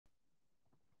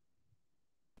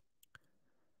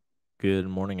Good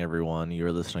morning, everyone.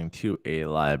 You're listening to a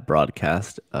live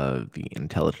broadcast of the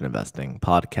Intelligent Investing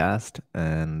podcast,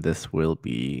 and this will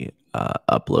be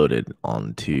uploaded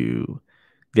onto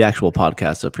the actual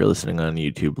podcast. So if you're listening on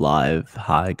YouTube live,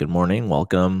 hi, good morning,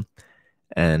 welcome.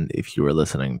 And if you are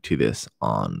listening to this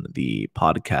on the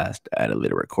podcast at a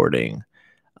later recording,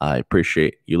 I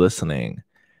appreciate you listening.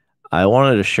 I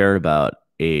wanted to share about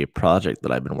a project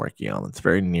that I've been working on that's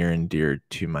very near and dear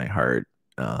to my heart.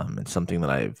 It's something that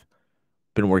I've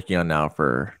been working on now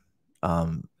for at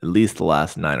least the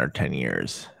last 9 or 10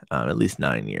 years, at least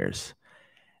 9 years.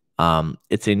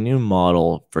 It's a new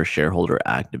model for shareholder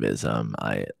activism.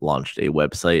 I launched a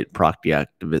website,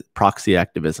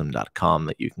 proxyactivism.com,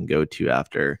 that you can go to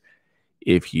after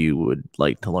if you would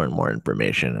like to learn more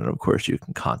information. And of course, you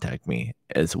can contact me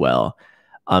as well.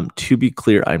 To be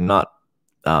clear, I'm not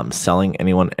selling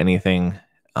anyone anything.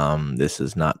 This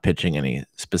is not pitching any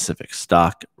specific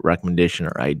stock recommendation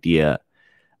or idea.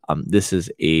 This is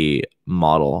a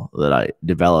model that I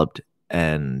developed,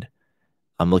 and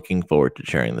I'm looking forward to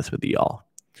sharing this with you all.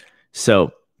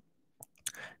 So,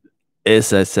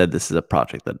 as I said, this is a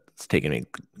project that's taken me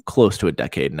close to a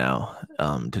decade now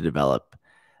to develop.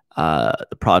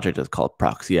 The project is called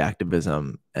Proxy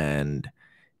Activism, and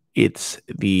it's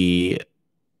the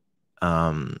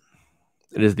it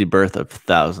is the birth of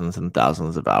thousands and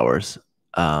thousands of hours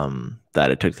that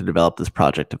it took to develop this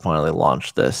project to finally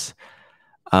launch this.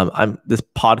 This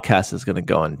podcast is going to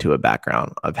go into a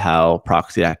background of how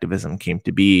proxy activism came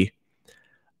to be,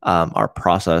 our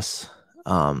process,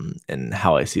 and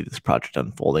how I see this project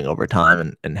unfolding over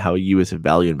time, and how you as a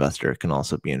value investor can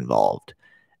also be involved.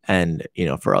 And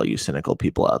for all you cynical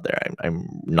people out there, I'm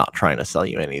not trying to sell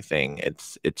you anything.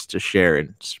 It's to share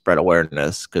and spread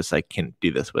awareness, because I can't do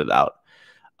this without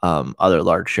other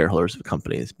large shareholders of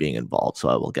companies being involved. So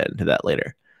I will get into that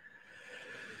later.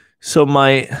 So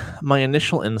my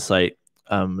initial insight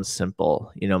was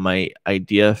simple. My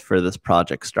idea for this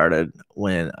project started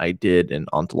when I did an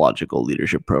ontological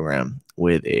leadership program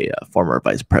with a former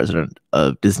vice president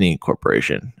of Disney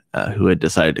Corporation who had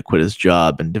decided to quit his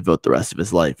job and devote the rest of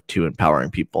his life to empowering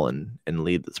people and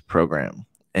lead this program.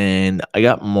 And I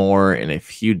got more in a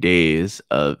few days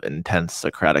of intense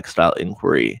Socratic style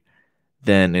inquiry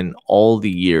than in all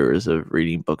the years of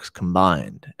reading books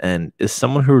combined. And as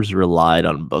someone who's relied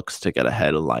on books to get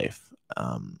ahead in life,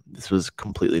 this was a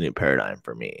completely new paradigm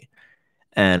for me.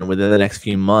 And within the next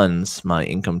few months, my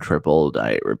income tripled.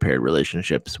 I repaired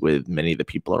relationships with many of the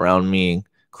people around me,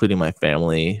 including my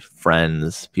family,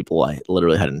 friends, people I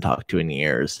literally hadn't talked to in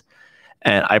years.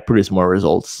 And I produced more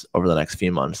results over the next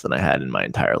few months than I had in my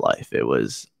entire life. It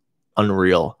was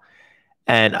unreal.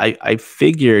 And I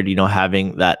figured,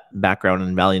 having that background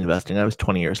in value investing, I was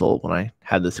 20 years old when I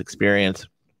had this experience.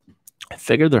 I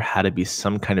figured there had to be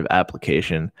some kind of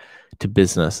application to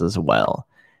business as well.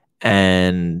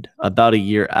 And about a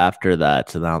year after that,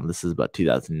 so now this is about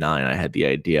 2009, I had the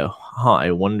idea,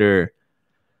 I wonder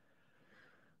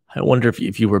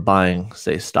if you were buying,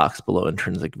 say, stocks below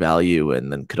intrinsic value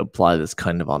and then could apply this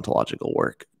kind of ontological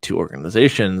work to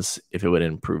organizations, if it would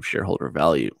improve shareholder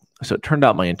value. So it turned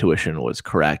out my intuition was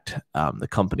correct. The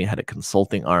company had a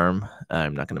consulting arm.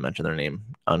 I'm not going to mention their name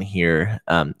on here.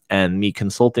 And the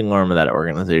consulting arm of that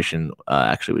organization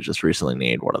actually was just recently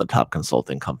named one of the top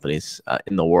consulting companies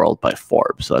in the world by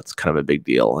Forbes. So that's kind of a big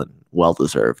deal and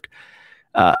well-deserved.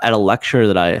 At a lecture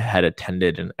that I had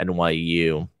attended in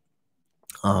NYU,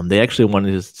 they actually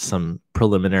wanted some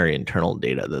preliminary internal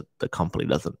data that the company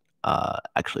doesn't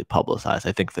actually publicize.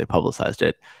 I think if they publicized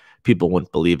it, people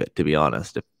wouldn't believe it, to be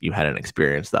honest, if you hadn't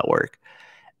experienced that work.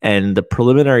 And the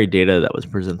preliminary data that was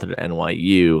presented at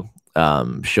NYU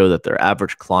showed that their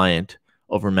average client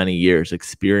over many years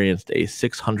experienced a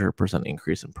 600%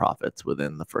 increase in profits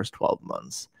within the first 12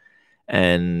 months.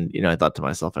 And, I thought to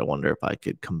myself, I wonder if I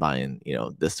could combine,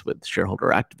 this with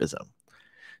shareholder activism.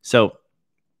 So,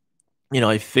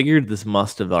 I figured this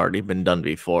must have already been done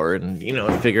before, and,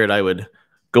 I figured I would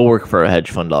go work for a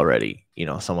hedge fund already,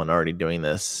 someone already doing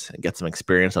this and get some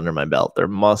experience under my belt. There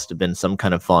must have been some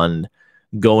kind of fund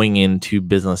going into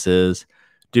businesses,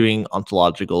 doing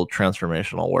ontological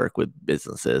transformational work with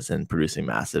businesses and producing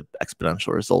massive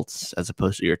exponential results as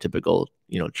opposed to your typical,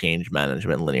 change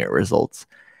management linear results.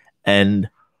 And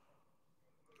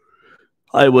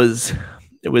it was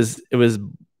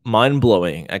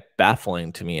mind-blowing,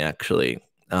 baffling to me, actually.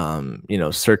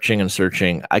 Searching and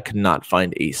searching, I could not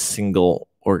find a single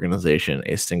organization,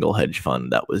 a single hedge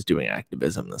fund that was doing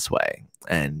activism this way.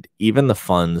 And even the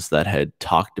funds that had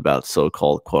talked about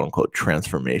so-called quote unquote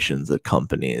transformations of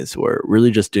companies were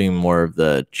really just doing more of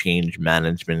the change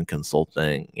management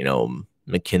consulting,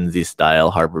 McKinsey style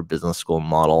Harvard Business School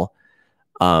model.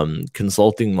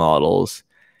 consulting models,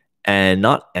 and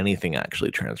not anything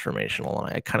actually transformational.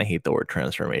 And I kind of hate the word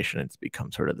transformation. It's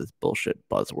become sort of this bullshit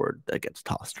buzzword that gets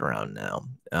tossed around now.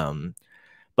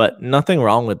 But nothing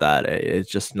wrong with that. It's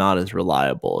just not as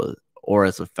reliable or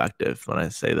as effective. When I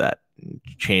say that,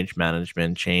 change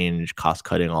management, change, cost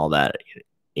cutting, all that,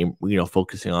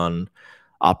 focusing on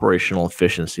operational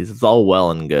efficiencies, it's all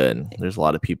well and good. There's a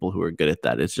lot of people who are good at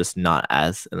that. It's just not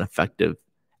as an effective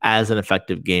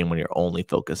game when you're only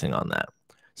focusing on that.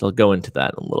 So I'll go into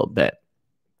that in a little bit.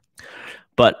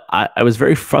 But I was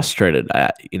very frustrated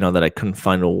that I couldn't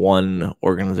find one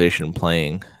organization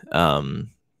playing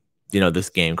this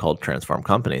game called Transform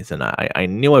Companies. And I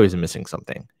knew I was missing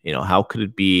something. How could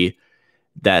it be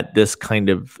that this kind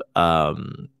of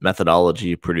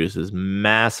methodology produces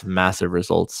massive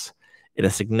results in a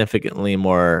significantly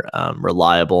more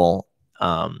reliable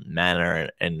manner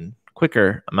and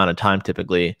quicker amount of time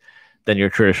typically than your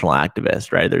traditional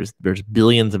activist, right? There's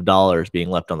billions of dollars being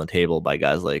left on the table by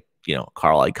guys like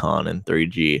Carl Icahn and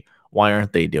 3G. Why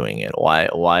aren't they doing it?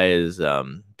 Why is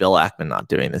Bill Ackman not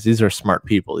doing this? These are smart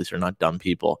people. These are not dumb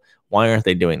people. Why aren't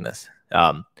they doing this?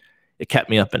 It kept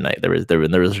me up at night.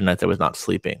 There was nights I was not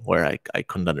sleeping where I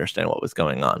couldn't understand what was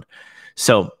going on.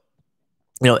 So,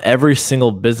 every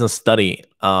single business study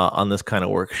on this kind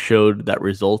of work showed that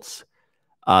results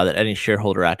that any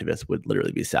shareholder activist would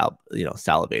literally be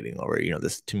salivating over.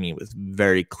 This to me was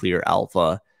very clear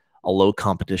alpha, a low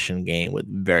competition game with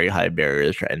very high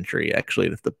barriers to entry. Actually,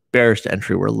 if the barriers to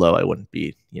entry were low, I wouldn't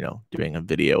be, doing a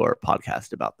video or a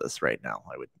podcast about this right now.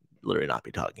 I would literally not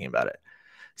be talking about it.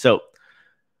 So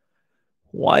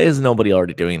why is nobody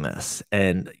already doing this?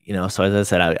 And, so as I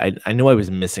said, I knew I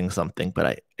was missing something, but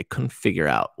I couldn't figure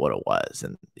out what it was.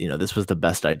 And, this was the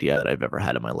best idea that I've ever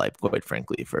had in my life, quite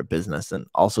frankly, for a business, and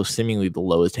also seemingly the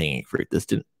lowest hanging fruit. This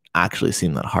didn't actually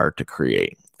seem that hard to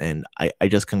create. And I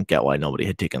just couldn't get why nobody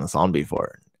had taken this on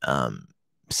before.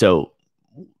 So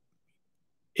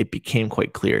it became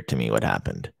quite clear to me what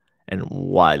happened and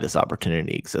why this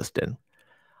opportunity existed.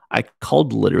 I had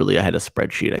a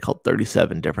spreadsheet. I called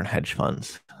 37 different hedge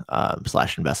funds /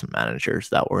 investment managers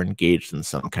that were engaged in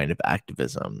some kind of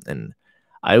activism. And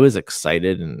I was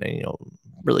excited and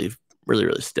really, really,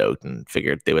 really stoked, and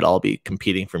figured they would all be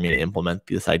competing for me to implement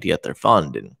this idea at their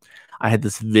fund. And I had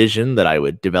this vision that I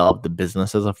would develop the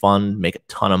business as a fund, make a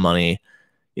ton of money,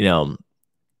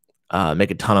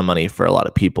 make a ton of money for a lot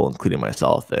of people, including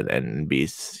myself, and be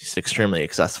extremely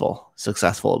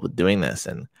successful with doing this.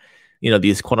 And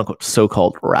these quote unquote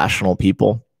so-called rational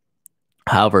people,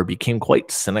 however, became quite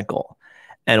cynical.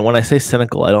 And when I say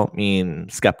cynical, I don't mean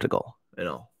skeptical.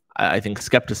 I think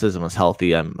skepticism is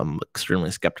healthy. I'm an extremely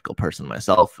skeptical person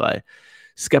myself.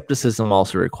 Skepticism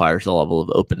also requires a level of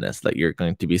openness, that you're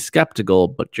going to be skeptical,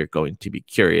 but you're going to be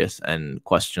curious and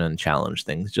question and challenge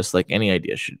things, just like any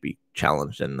idea should be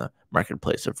challenged in the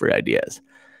marketplace of free ideas.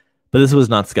 But this was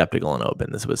not skeptical and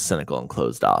open. This was cynical and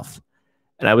closed off.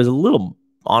 And I was a little,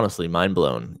 honestly, mind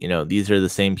blown. These are the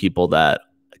same people that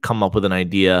come up with an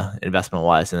idea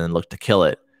investment-wise and then look to kill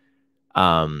it.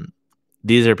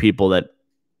 These are people that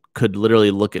could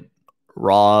literally look at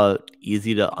raw,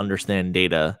 easy to understand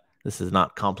data. This is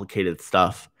not complicated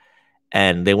stuff.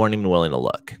 And they weren't even willing to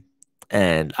look.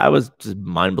 And I was just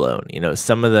mind blown.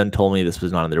 Some of them told me this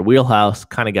was not in their wheelhouse.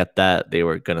 Kind of get that. They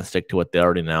were going to stick to what they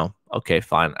already know. Okay,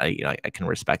 fine. I can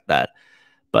respect that.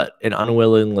 But an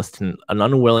unwillingness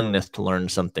to learn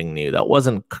something new that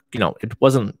wasn't, it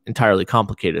wasn't entirely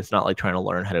complicated. It's not like trying to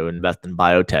learn how to invest in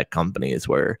biotech companies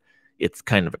where it's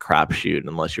kind of a crapshoot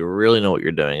unless you really know what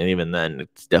you're doing. And even then,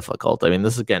 it's difficult. I mean,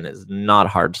 this, again, is not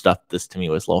hard stuff. This, to me,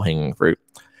 was low-hanging fruit.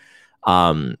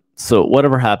 So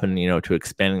whatever happened, to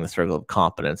expanding the circle of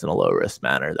competence in a low-risk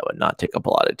manner that would not take up a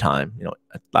lot of time,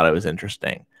 I thought it was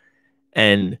interesting.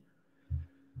 And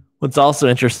what's also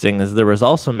interesting is there was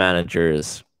also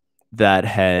managers that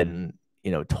had,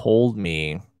 told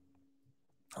me,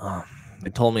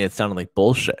 it sounded like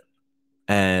bullshit,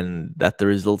 and that the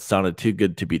results sounded too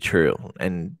good to be true.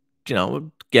 And,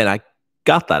 again, I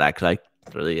got that. Actually,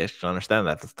 I should understand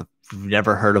that. You've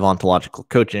never heard of ontological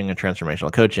coaching and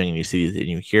transformational coaching, and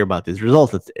you hear about these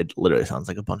results, it literally sounds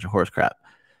like a bunch of horse crap.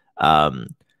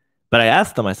 But I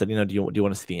asked them, I said, do you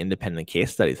want to see the independent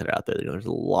case studies that are out there? There's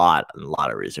a lot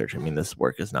of research. I mean, this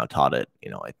work is now taught at,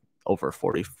 over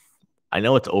 40. I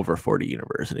know it's over 40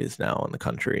 universities now in the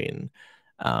country. And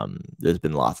there's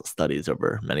been lots of studies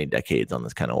over many decades on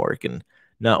this kind of work. And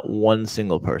not one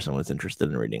single person was interested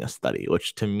in reading a study,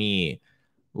 which to me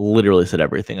literally said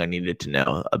everything I needed to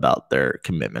know about their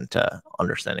commitment to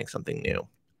understanding something new.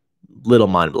 Little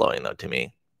mind blowing, though, to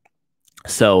me.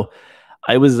 So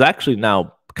I was actually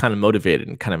now kind of motivated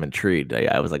and kind of intrigued.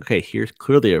 I was like, okay, here's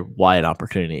clearly why an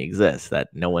opportunity exists that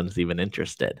no one's even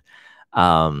interested.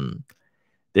 Um,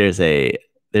 there's a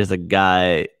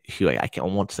guy who I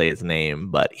won't say his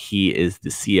name, but he is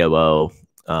the COO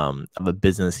of a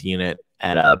business unit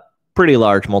at a pretty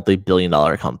large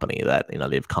multi-billion-dollar company that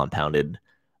they've compounded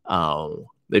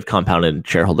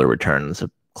shareholder returns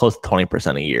of close to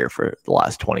 20% a year for the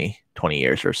last 20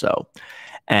 years or so.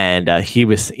 And he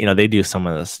was, they do some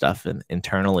of this stuff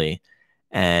internally.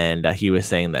 And he was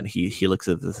saying that he looks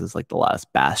at this as like the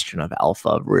last bastion of alpha,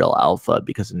 of real alpha,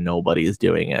 because nobody is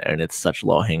doing it. And it's such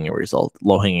low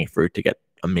hanging fruit to get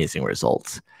amazing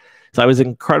results. So I was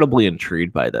incredibly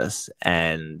intrigued by this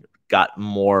and got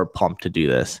more pumped to do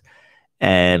this.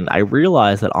 And I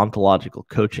realized that ontological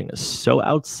coaching is so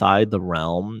outside the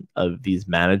realm of these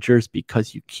managers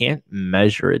because you can't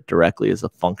measure it directly as a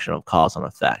function of cause and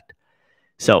effect.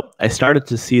 So I started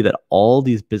to see that all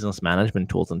these business management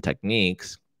tools and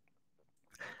techniques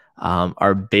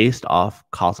are based off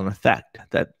cause and effect.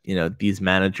 That these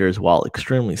managers, while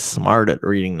extremely smart at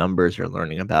reading numbers or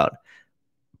learning about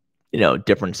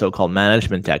different so-called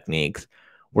management techniques,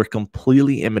 were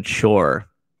completely immature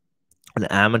and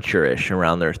amateurish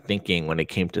around their thinking when it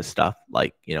came to stuff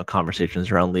like conversations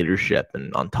around leadership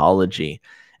and ontology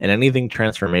and anything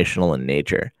transformational in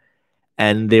nature.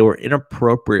 And they were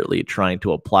inappropriately trying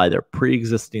to apply their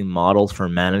pre-existing models for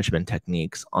management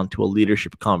techniques onto a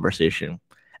leadership conversation,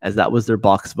 as that was their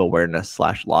box of awareness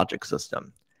 / logic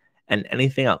system. And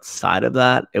anything outside of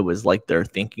that, it was like their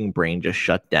thinking brain just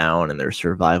shut down and their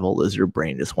survival lizard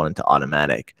brain just went into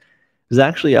automatic. It was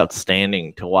actually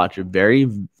outstanding to watch very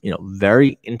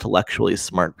intellectually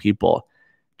smart people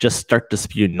just start to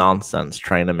spew nonsense,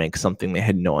 trying to make something they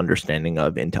had no understanding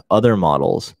of into other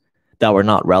models that were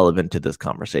not relevant to this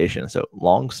conversation. So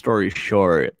long story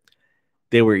short,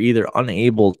 they were either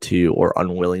unable to or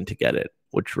unwilling to get it,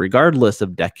 which regardless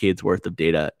of decades worth of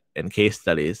data and case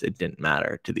studies, it didn't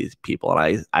matter to these people.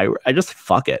 And I just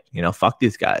fuck it, fuck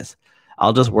these guys.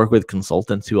 I'll just work with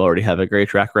consultants who already have a great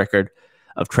track record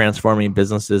of transforming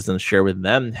businesses and share with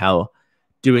them how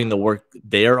doing the work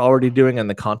they are already doing in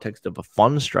the context of a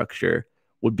fund structure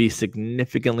would be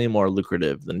significantly more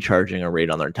lucrative than charging a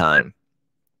rate on their time.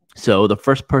 So the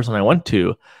first person I went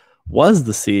to was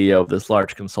the CEO of this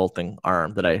large consulting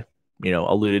arm that I,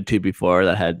 alluded to before,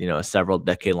 that had, a several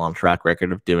decade-long track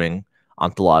record of doing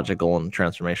ontological and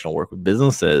transformational work with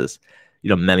businesses,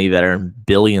 many that are in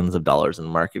billions of dollars in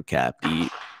market cap. The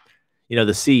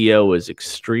CEO was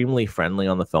extremely friendly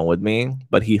on the phone with me,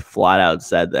 but he flat out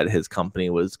said that his company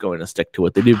was going to stick to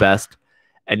what they do best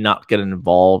and not get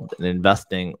involved in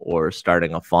investing or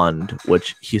starting a fund,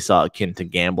 which he saw akin to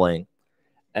gambling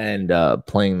and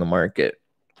playing the market.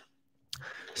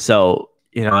 So,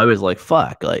 I was like,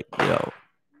 fuck, like,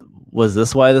 was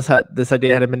this why this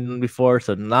idea hadn't been done before?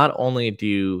 So not only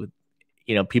do,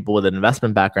 people with an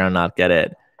investment background not get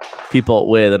it, people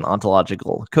with an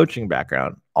ontological coaching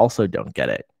background also don't get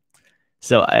it.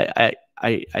 So I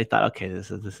thought, okay,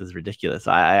 this is ridiculous.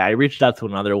 I reached out to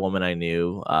another woman I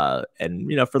knew,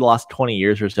 and for the last 20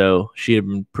 years or so, she had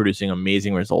been producing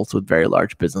amazing results with very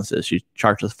large businesses. She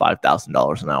charges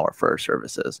 $5,000 an hour for her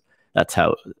services. That's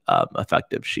how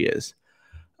effective she is.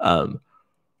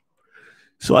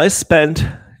 So I spent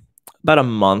about a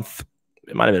month.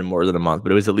 It might have been more than a month,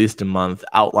 but it was at least a month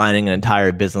outlining an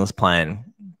entire business plan.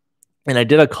 And I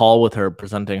did a call with her,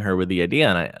 presenting her with the idea,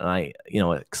 and I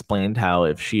explained how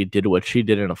if she did what she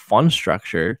did in a fund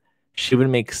structure, she would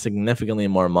make significantly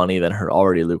more money than her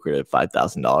already lucrative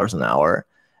 $5,000 an hour,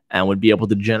 and would be able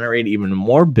to generate even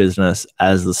more business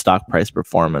as the stock price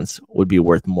performance would be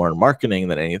worth more in marketing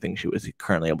than anything she was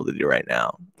currently able to do right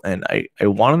now. And I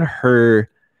wanted her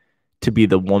to be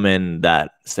the woman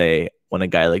that, say, when a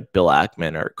guy like Bill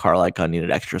Ackman or Carl Icahn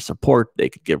needed extra support, they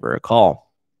could give her a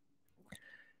call.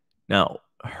 Now,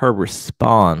 her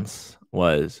response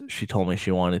was, she told me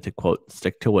she wanted to, quote,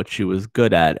 stick to what she was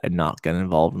good at and not get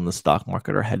involved in the stock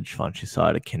market or hedge fund. She saw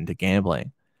it akin to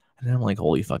gambling. And I'm like,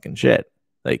 holy fucking shit.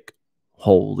 Like,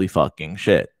 holy fucking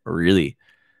shit. Really?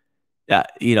 Yeah,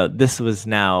 this was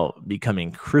now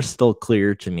becoming crystal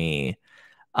clear to me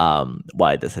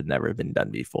why this had never been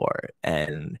done before.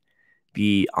 And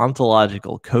the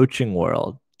ontological coaching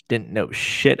world didn't know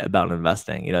shit about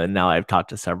investing. Now I've talked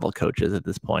to several coaches at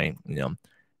this point,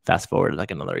 fast forward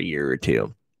like another year or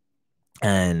two.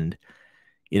 And,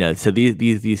 so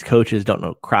these coaches don't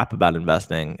know crap about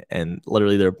investing, and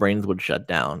literally their brains would shut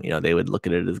down. They would look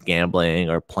at it as gambling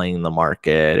or playing the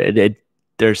market.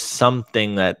 There's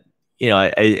something that,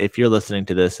 if you're listening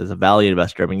to this as a value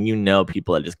investor, I mean,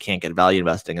 people that just can't get value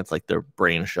investing. It's like their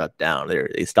brain shut down.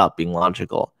 They stop being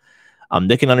logical.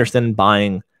 They can understand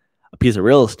buying a piece of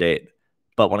real estate,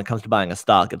 but when it comes to buying a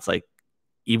stock, it's like,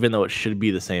 even though it should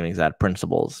be the same exact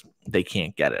principles, they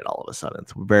can't get it all of a sudden.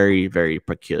 It's very, very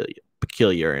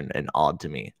peculiar and odd to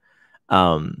me.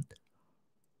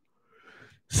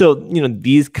 So,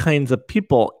 these kinds of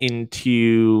people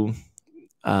into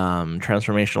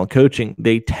transformational coaching,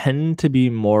 they tend to be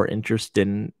more interested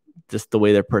in just the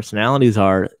way their personalities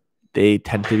are. They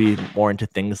tend to be more into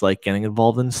things like getting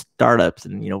involved in startups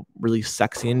and, really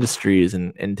sexy industries.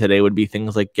 And today would be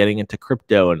things like getting into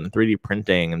crypto and 3D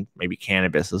printing and maybe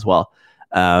cannabis as well.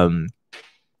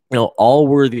 All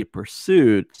worthy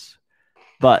pursuits,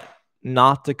 but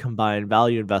not to combine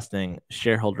value investing,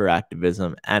 shareholder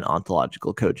activism, and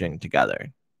ontological coaching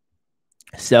together.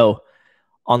 So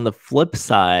on the flip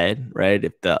side, right,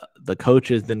 if the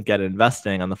coaches didn't get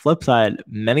investing, on the flip side,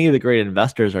 many of the great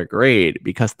investors are great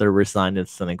because they're resigned and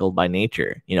cynical by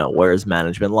nature. Where is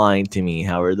management lying to me?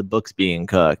 How are the books being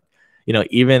cooked?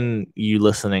 Even you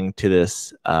listening to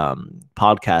this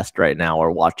podcast right now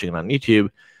or watching it on YouTube,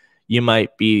 you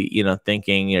might be,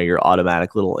 thinking, your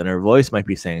automatic little inner voice might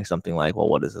be saying something like, well,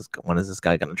 what is this? When is this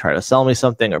guy going to try to sell me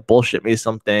something or bullshit me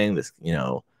something? There's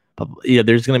going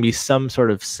to be some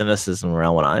sort of cynicism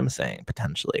around what I'm saying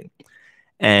potentially.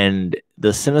 And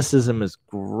the cynicism is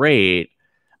great,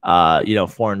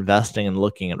 for investing and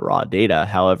looking at raw data.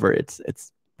 However,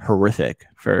 it's horrific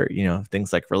for,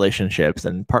 things like relationships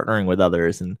and partnering with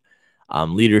others and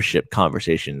leadership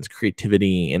conversations,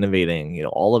 creativity, innovating,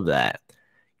 all of that.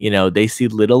 They see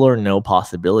little or no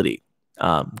possibility.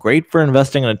 Great for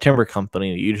investing in a timber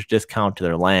company, a huge discount to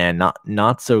their land.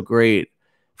 Not so great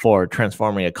for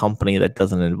transforming a company that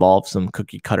doesn't involve some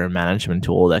cookie cutter management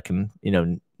tool that can,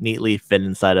 neatly fit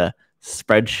inside a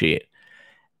spreadsheet.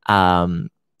 Now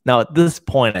at this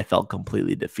point, I felt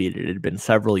completely defeated. It had been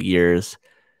several years.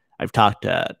 I've talked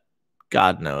to,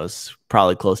 God knows,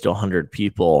 probably close to 100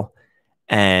 people,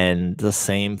 and the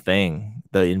same thing.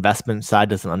 The investment side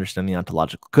doesn't understand the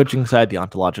ontological coaching side. The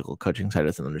ontological coaching side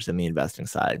doesn't understand the investing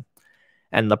side.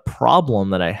 And the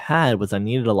problem that I had was I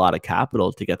needed a lot of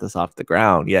capital to get this off the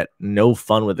ground, yet no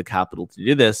fund with the capital to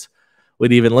do this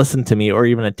would even listen to me or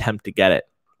even attempt to get it.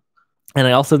 And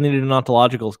I also needed an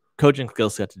ontological coaching skill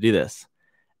set to do this.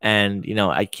 And,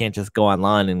 I can't just go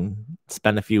online and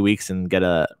spend a few weeks and get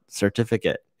a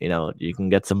certificate. You can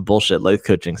get some bullshit life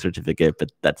coaching certificate,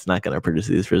 but that's not going to produce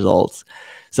these results.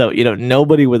 So,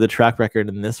 nobody with a track record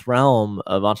in this realm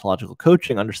of ontological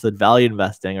coaching understood value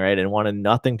investing, right? And wanted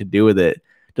nothing to do with it,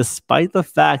 despite the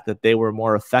fact that they were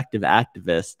more effective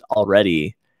activists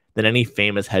already than any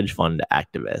famous hedge fund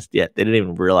activist. Yet they didn't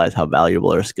even realize how valuable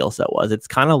their skill set was. It's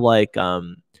kind of like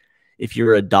if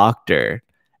you're a doctor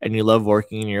and you love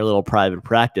working in your little private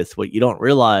practice, what you don't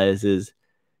realize is,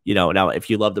 now if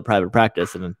you love the private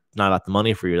practice and it's not got the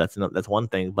money for you, that's one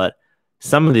thing. But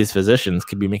some of these physicians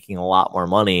could be making a lot more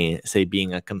money, say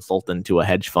being a consultant to a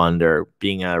hedge fund or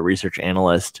being a research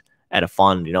analyst at a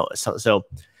fund. So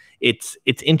it's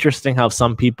interesting how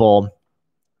some people,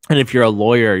 and if you're a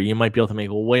lawyer, you might be able to make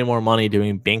way more money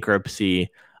doing bankruptcy,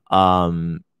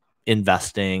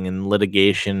 investing and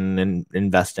litigation and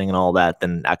investing and all that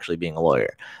than actually being a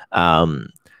lawyer.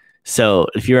 So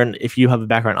if you have a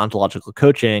background in ontological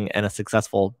coaching and a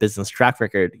successful business track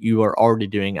record, you are already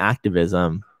doing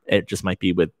activism. It just might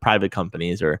be with private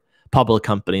companies or public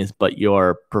companies, but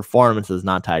your performance is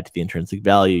not tied to the intrinsic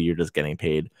value. You're just getting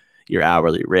paid your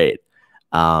hourly rate.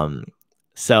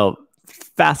 So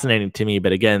fascinating to me.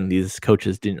 But again, these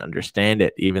coaches didn't understand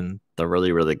it, even the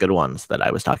really, really good ones that I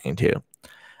was talking to.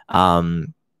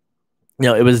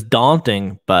 It was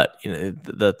daunting, but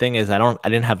the thing is, I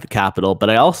didn't have the capital, but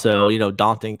I also,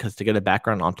 daunting because to get a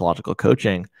background in ontological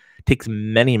coaching takes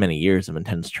many, many years of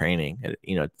intense training.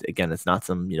 Again, it's not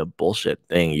some, bullshit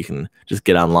thing. You can just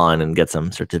get online and get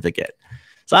some certificate.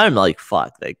 So I'm like,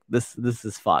 fuck, like this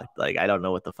is fucked. Like, I don't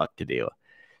know what the fuck to do.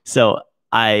 So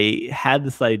I had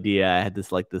this idea. I had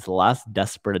this last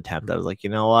desperate attempt. I was like, you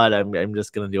know what? I'm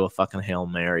just going to do a fucking Hail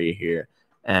Mary here.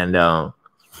 And,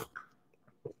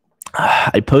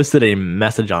 I posted a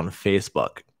message on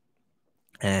Facebook,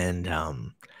 and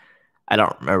I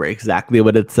don't remember exactly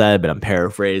what it said, but I'm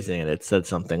paraphrasing, and it said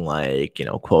something like,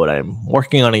 quote, "I'm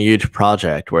working on a huge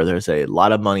project where there's a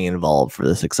lot of money involved for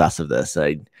the success of this.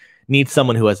 I need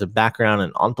someone who has a background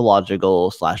in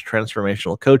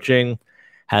ontological/transformational coaching,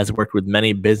 has worked with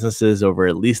many businesses over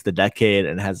at least a decade,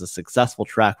 and has a successful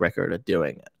track record of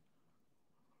doing it."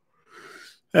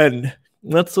 And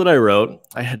that's what I wrote.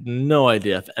 I had no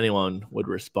idea if anyone would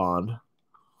respond.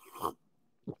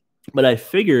 But I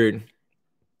figured,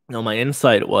 my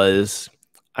insight was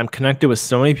I'm connected with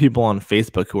so many people on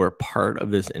Facebook who are part of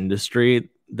this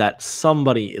industry that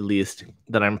somebody, at least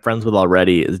that I'm friends with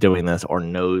already, is doing this, or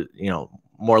knows,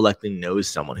 more likely knows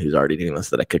someone who's already doing this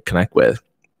that I could connect with.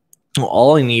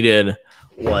 All I needed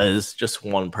was just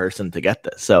one person to get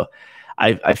this. So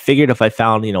I figured if I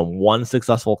found, one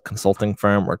successful consulting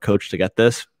firm or coach to get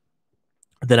this,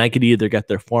 then I could either get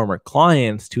their former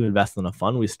clients to invest in a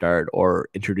fund we start, or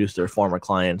introduce their former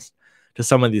clients to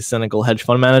some of these cynical hedge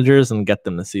fund managers and get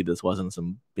them to see this wasn't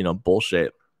some,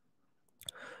 bullshit,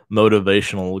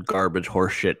 motivational garbage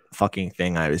horseshit fucking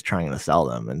thing I was trying to sell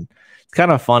them. And it's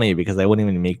kind of funny because I wouldn't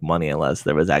even make money unless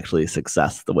there was actually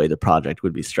success the way the project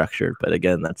would be structured. But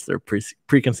again, that's their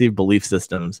preconceived belief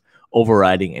systems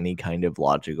overriding any kind of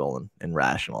logical and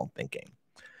rational thinking.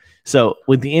 So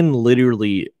within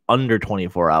literally under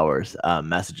 24 hours,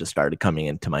 messages started coming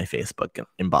into my Facebook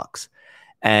inbox.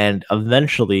 And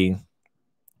eventually,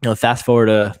 fast forward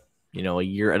to, a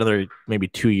year, another maybe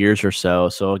 2 years or so.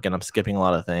 So again, I'm skipping a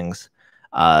lot of things.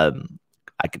 I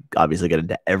could obviously get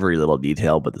into every little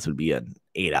detail, but this would be an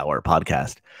 8-hour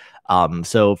podcast.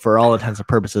 So for all intents and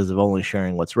purposes of only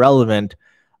sharing what's relevant,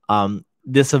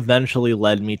 this eventually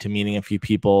led me to meeting a few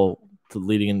people, to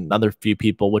leading another few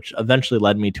people, which eventually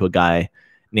led me to a guy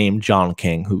named John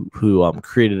King, who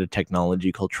created a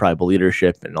technology called Tribal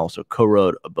Leadership, and also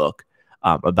co-wrote a book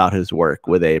about his work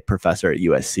with a professor at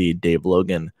USC, Dave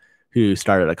Logan, who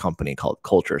started a company called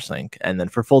Culture Sync. And then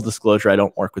for full disclosure, I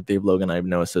don't work with Dave Logan. I have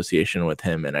no association with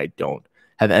him, and I don't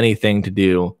have anything to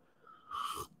do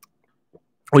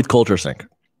with Culture Sync.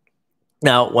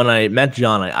 Now, when I met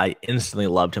John, I instantly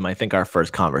loved him. I think our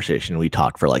first conversation, we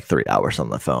talked for like 3 hours on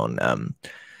the phone.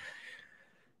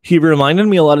 He reminded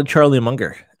me a lot of Charlie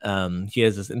Munger. He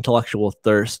has this intellectual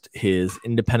thirst, his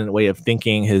independent way of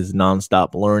thinking, his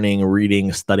nonstop learning,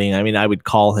 reading, studying. I mean, I would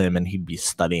call him and he'd be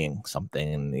studying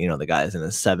something, and the guy's in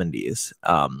his 70s.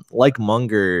 Like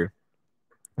Munger,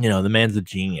 the man's a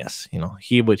genius.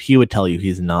 He would tell you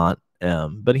he's not,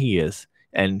 but he is.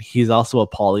 And he's also a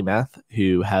polymath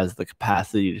who has the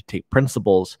capacity to take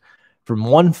principles from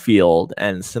one field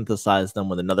and synthesize them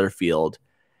with another field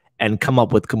and come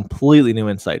up with completely new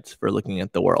insights for looking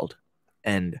at the world.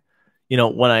 And,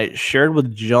 when I shared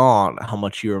with John how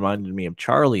much he reminded me of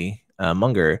Charlie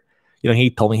Munger, he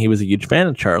told me he was a huge fan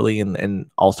of Charlie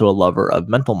and also a lover of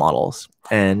mental models.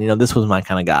 And, this was my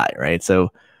kind of guy, right?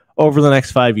 So over the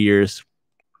next 5 years,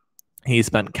 he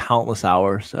spent countless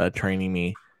hours training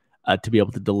me to be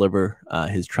able to deliver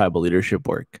his tribal leadership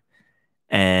work.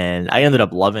 And I ended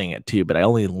up loving it too, but I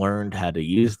only learned how to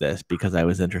use this because I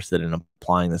was interested in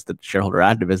applying this to shareholder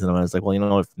activism. And I was like,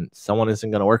 well, if someone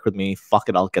isn't going to work with me, fuck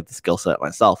it, I'll get the skill set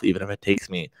myself, even if it takes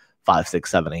me 5,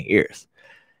 6, 7, 8 years.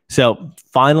 So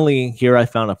finally, here I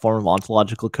found a form of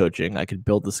ontological coaching. I could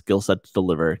build the skill set to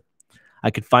deliver.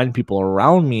 I could find people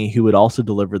around me who would also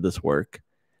deliver this work,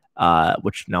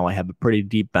 which now I have a pretty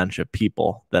deep bench of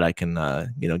people that I can,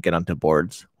 get onto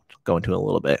boards, which I'll go into in a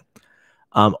little bit.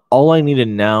 All I needed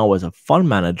now was a fund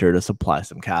manager to supply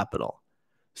some capital.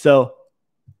 So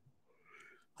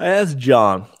I asked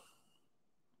John,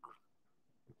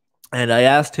 and I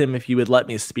asked him if he would let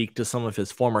me speak to some of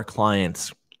his former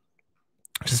clients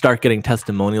to start getting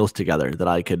testimonials together that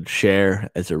I could share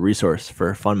as a resource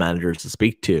for fund managers to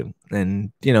speak to.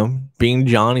 And, being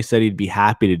John, he said he'd be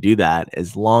happy to do that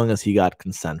as long as he got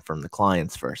consent from the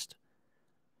clients first.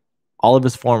 All of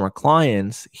his former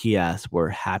clients, he asked, were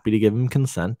happy to give him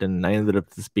consent. And I ended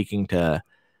up speaking to,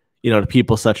 to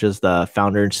people such as the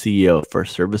founder and CEO of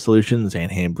First Service Solutions, Ann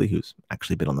Hambley, who's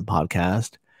actually been on the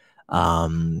podcast,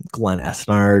 Glenn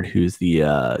Esnard, who's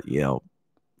the,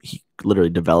 he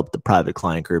literally developed the private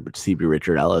client group at CB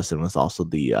Richard Ellis and was also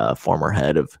the former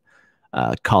head of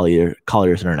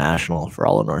Colliers International for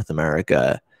all of North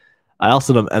America. I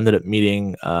also ended up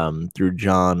meeting through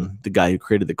John, the guy who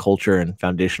created the culture and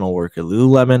foundational work at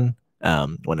Lululemon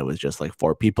when it was just like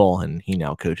 4 people. And he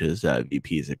now coaches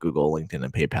VPs at Google, LinkedIn,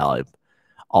 and PayPal. I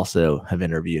also have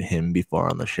interviewed him before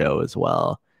on the show as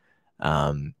well.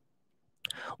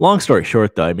 Long story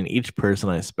short, though, I mean, each person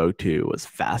I spoke to was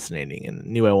fascinating and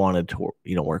knew I wanted to,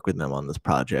 work with them on this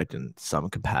project in some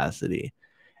capacity.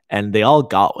 And they all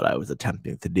got what I was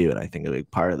attempting to do. And I think a big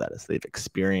part of that is they've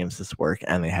experienced this work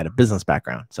and they had a business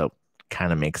background. So it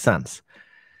kind of makes sense.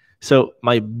 So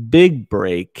my big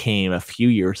break came a few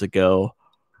years ago.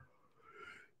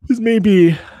 It was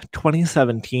maybe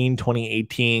 2017,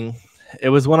 2018. It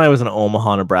was when I was in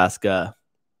Omaha, Nebraska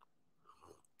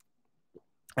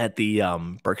at the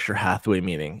Berkshire Hathaway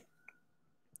meeting.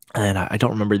 And I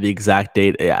don't remember the exact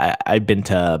date. I've been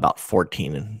to about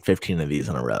 14 and 15 of these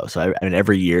in a row. So I mean,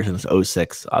 every year since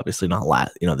 06, obviously not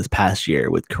this past year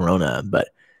with Corona, but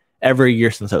every year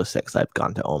since 06, I've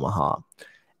gone to Omaha.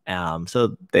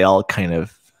 So they all kind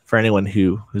of, for anyone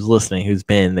who's listening, who's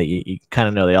been, that you kind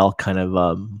of know, they all kind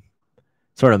of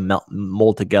sort of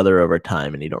mold together over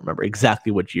time, and you don't remember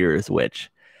exactly which year is which.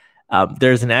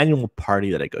 There's an annual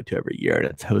party that I go to every year, and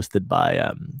it's hosted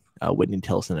by Whitney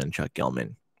Tilson and Chuck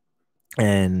Gilman.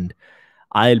 And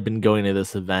I had been going to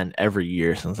this event every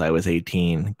year since I was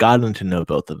 18, gotten to know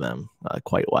both of them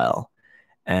quite well.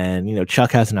 And,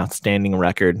 Chuck has an outstanding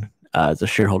record as a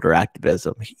shareholder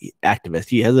activist.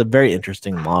 He has a very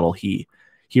interesting model. He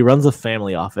runs a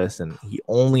family office, and he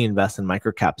only invests in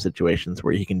microcap situations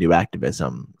where he can do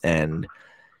activism. And,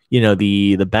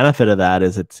 the benefit of that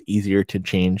is it's easier to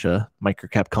change a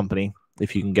microcap company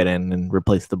if you can get in and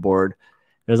replace the board.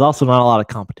 There's also not a lot of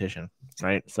competition,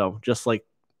 right? So just like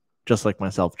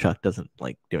myself, Chuck doesn't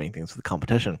like doing things with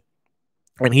competition,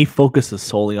 and he focuses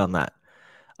solely on that.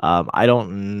 I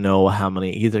don't know how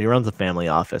many. He runs a family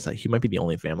office. He might be the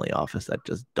only family office that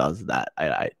just does that.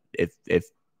 If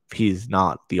he's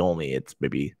not the only, it's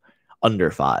maybe under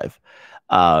 5.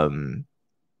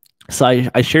 So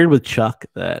I shared with Chuck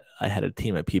that I had a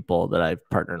team of people that I've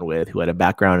partnered with who had a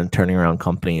background in turning around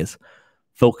companies,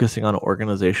 focusing on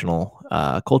organizational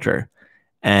culture.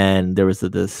 And there was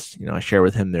this, I shared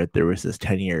with him that there was this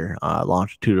 10-year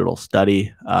longitudinal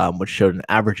study, which showed an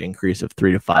average increase of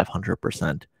 300 to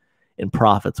 500% in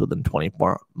profits within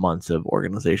 24 months of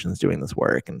organizations doing this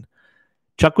work. And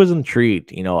Chuck was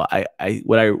intrigued.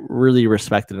 What I really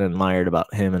respected and admired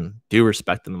about him, and do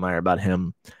respect and admire about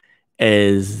him,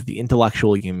 is the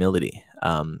intellectual humility.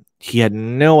 He had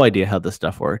no idea how this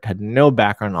stuff worked, had no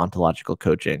background in ontological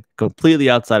coaching, completely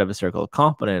outside of his circle of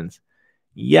competence,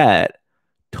 yet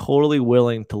totally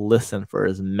willing to listen for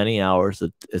as many hours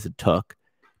as it took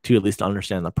to at least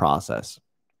understand the process,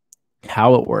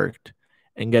 how it worked,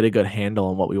 and get a good handle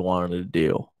on what we wanted to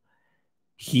do.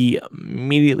 He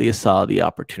immediately saw the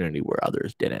opportunity where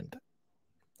others didn't.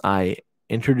 I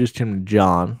introduced him to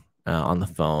John on the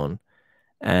phone,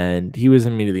 and he was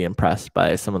immediately impressed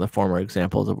by some of the former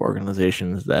examples of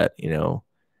organizations that, he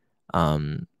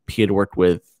had worked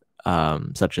with,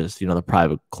 such as, the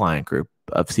private client group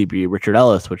of CB Richard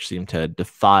Ellis, which seemed to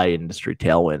defy industry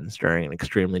tailwinds during an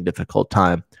extremely difficult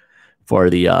time for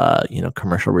the,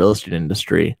 commercial real estate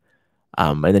industry.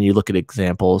 And then you look at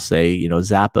examples, say,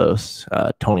 Zappos,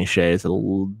 Tony Hsieh is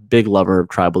a big lover of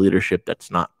tribal leadership. That's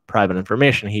not private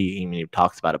information. He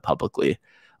talks about it publicly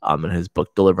in his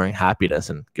book, Delivering Happiness,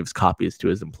 and gives copies to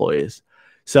his employees.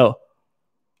 So,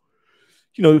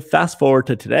 fast forward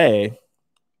to today,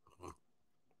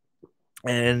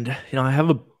 and, I have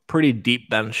a pretty deep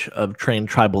bench of trained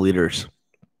tribal leaders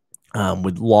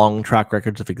with long track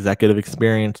records of executive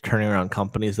experience, turning around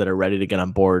companies that are ready to get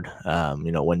on board,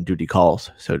 when duty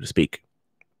calls, so to speak.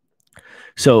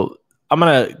 So I'm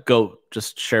going to go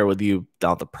just share with you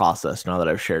down the process now that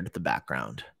I've shared the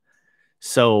background.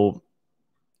 So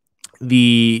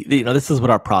this is what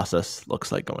our process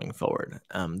looks like going forward.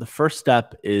 The first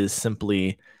step is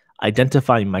simply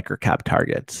identifying microcap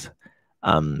targets.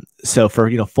 So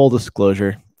for, full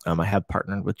disclosure, I have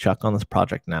partnered with Chuck on this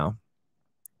project now.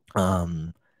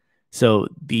 So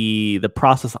the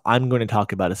process I'm going to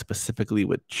talk about is specifically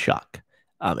with Chuck.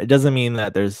 It doesn't mean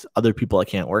that there's other people I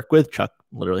can't work with. Chuck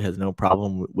literally has no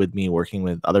problem with me working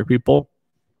with other people.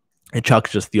 And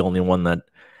Chuck's just the only one that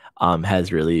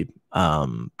has really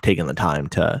taken the time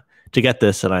to get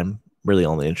this. And I'm really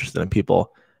only interested in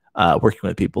people working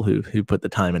with people who put the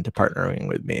time into partnering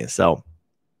with me. So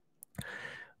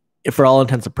if for all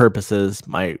intents and purposes,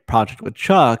 my project with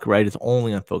Chuck, right, is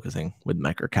only on focusing with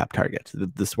microcap targets.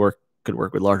 This work could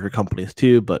work with larger companies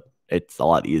too, but it's a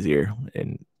lot easier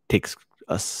and takes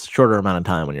a shorter amount of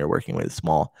time when you're working with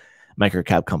small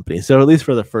microcap companies. So at least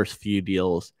for the first few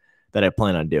deals that I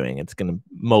plan on doing, it's going to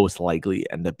most likely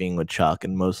end up being with Chuck,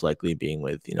 and most likely being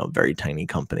with, very tiny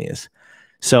companies.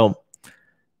 So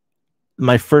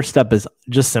my first step is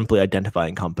just simply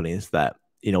identifying companies that,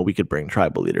 we could bring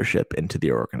tribal leadership into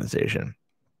the organization.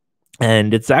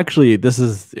 And this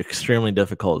is extremely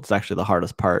difficult. It's actually the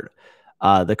hardest part.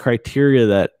 The criteria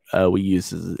that we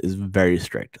use is very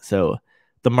strict. So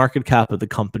the market cap of the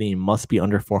company must be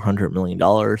under $400 million,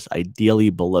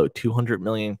 ideally below $200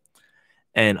 million.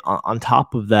 And on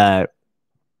top of that,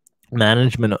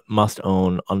 management must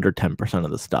own under 10% of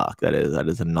the stock. That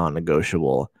is a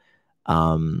non-negotiable.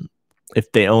 If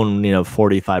they own,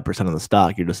 45% of the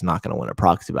stock, you're just not going to win a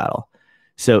proxy battle.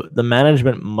 So the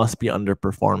management must be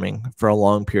underperforming for a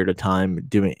long period of time,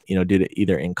 due to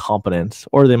either incompetence,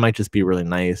 or they might just be really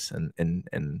nice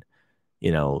and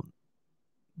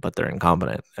but they're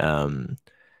incompetent.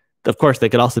 Of course, they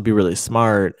could also be really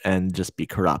smart and just be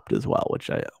corrupt as well, which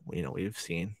we've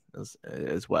seen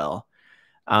as well.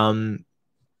 Um,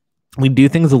 we do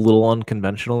things a little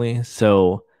unconventionally.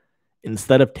 So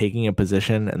instead of taking a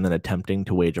position and then attempting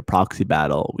to wage a proxy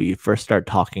battle, we first start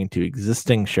talking to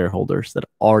existing shareholders that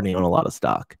already own a lot of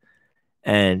stock.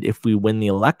 And if we win the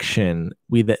election,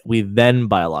 we then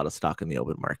buy a lot of stock in the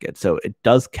open market. So it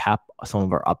does cap some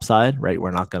of our upside, right?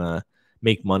 We're not going to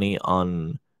make money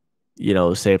on,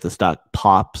 say if the stock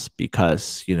pops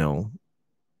because,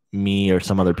 me or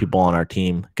some other people on our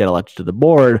team get elected to the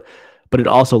board, but it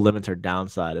also limits our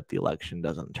downside if the election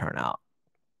doesn't turn out.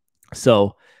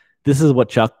 So this is what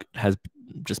Chuck has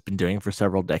just been doing for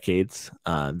several decades,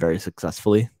 very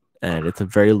successfully. And it's a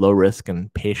very low risk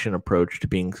and patient approach to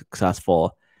being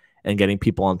successful and getting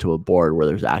people onto a board where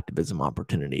there's activism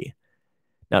opportunity.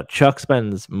 Now, Chuck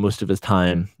spends most of his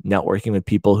time networking with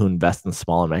people who invest in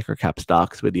small and microcap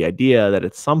stocks with the idea that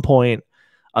at some point,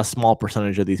 a small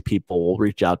percentage of these people will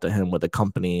reach out to him with a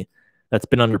company that's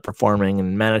been underperforming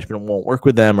and management won't work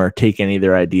with them or take any of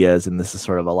their ideas. And this is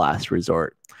sort of a last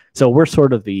resort. So we're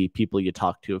sort of the people you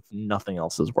talk to if nothing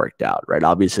else has worked out, right?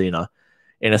 Obviously,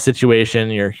 in a situation,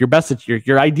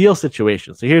 your ideal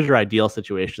situation. So here's your ideal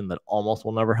situation that almost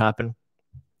will never happen.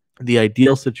 The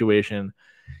ideal situation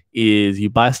is you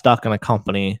buy stock in a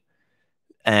company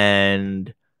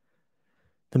and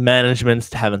the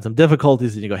management's having some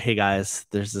difficulties, and you go, "Hey guys,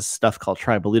 there's this stuff called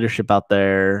tribal leadership out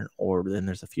there," or then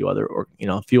there's a few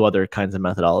other kinds of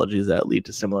methodologies that lead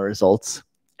to similar results.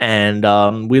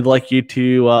 And we'd like you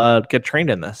to get trained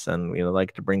in this, and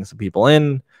like to bring some people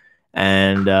in.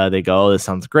 And they go, "Oh, this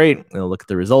sounds great." Look at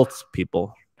the results.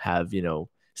 People have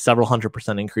several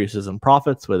 100% increases in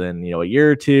profits within a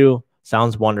year or two.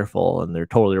 Sounds wonderful, and they're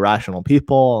totally rational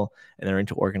people, and they're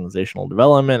into organizational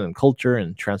development and culture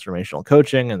and transformational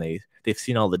coaching, and they've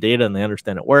seen all the data and they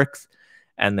understand it works,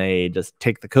 and they just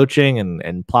take the coaching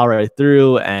and plow right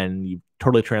through, and you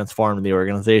totally transform the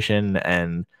organization,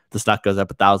 and the stock goes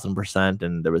up 1,000%,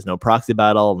 and there was no proxy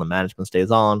battle, and the management stays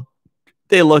on.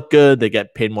 They look good, they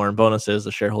get paid more in bonuses,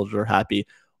 the shareholders are happy,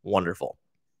 wonderful.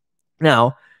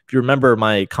 Now, if you remember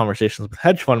my conversations with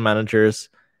hedge fund managers,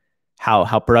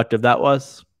 how productive that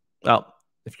was. Well,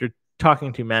 if you're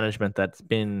talking to management that's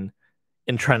been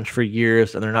entrenched for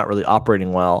years and they're not really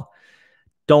operating well,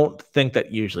 don't think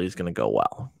that usually is going to go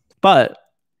well. But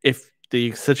if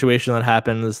the situation that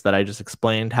happens that I just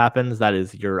explained happens, that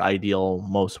is your ideal,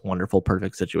 most wonderful,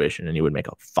 perfect situation, and you would make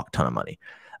a fuck ton of money.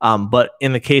 But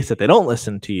in the case that they don't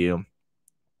listen to you,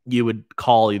 you would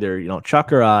call either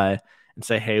Chuck or I and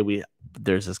say, "Hey,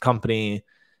 there's this company.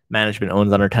 Management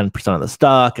owns under 10% of the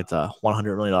stock. It's a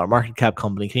 $100 million market cap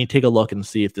company. Can you take a look and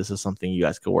see if this is something you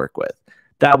guys could work with?"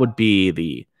 That would be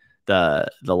the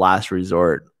last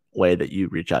resort way that you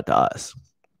reach out to us.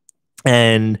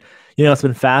 And it's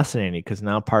been fascinating because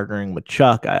now partnering with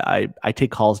Chuck, I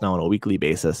take calls now on a weekly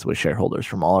basis with shareholders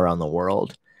from all around the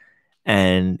world,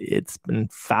 and it's been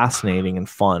fascinating and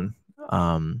fun.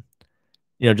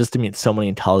 Just to meet so many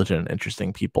intelligent and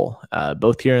interesting people,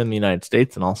 both here in the United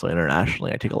States and also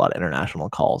internationally. I take a lot of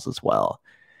international calls as well.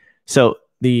 So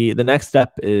the next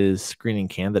step is screening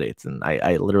candidates, and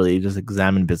I literally just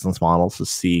examine business models to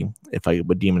see if I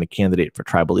would deem it a candidate for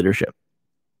tribal leadership.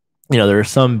 There are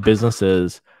some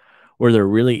businesses where there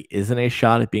really isn't a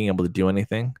shot at being able to do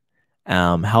anything.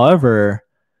 However,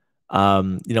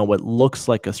 what looks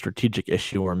like a strategic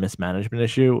issue or mismanagement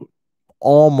issue,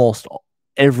 almost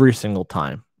every single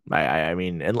time. I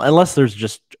mean, unless there's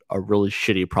just a really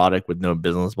shitty product with no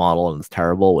business model and it's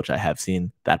terrible, which I have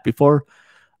seen that before.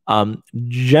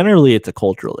 Generally, it's a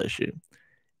cultural issue.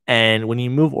 And when you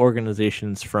move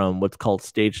organizations from what's called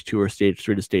stage 2 or stage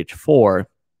 3 to stage 4,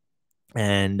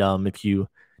 and if you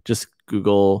just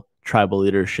Google tribal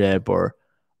leadership, or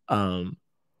there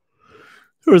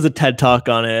was a TED talk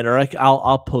on it, or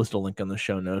I'll post a link on the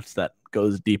show notes that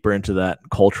goes deeper into that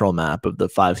cultural map of the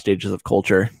 5 stages of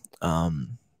culture,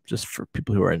 just for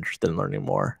people who are interested in learning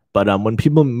more. But when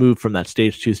people move from that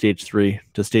stage 2, stage 3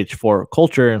 to stage 4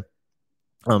 culture,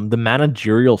 the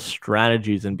managerial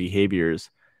strategies and behaviors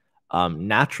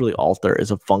naturally alter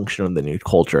as a function of the new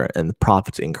culture, and the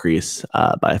profits increase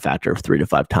by a factor of 3 to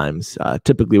 5 times,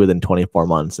 typically within 24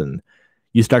 months. And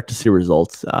you start to see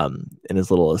results in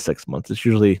as little as 6 months. It's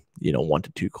usually 1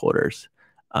 to 2 quarters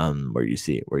where you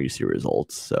see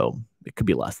results. So it could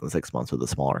be less than 6 months with a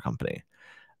smaller company.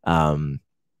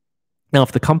 Now,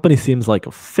 if the company seems like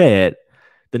a fit,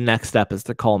 the next step is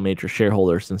to call major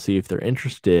shareholders and see if they're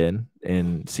interested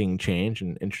in seeing change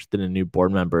and interested in new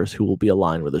board members who will be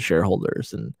aligned with the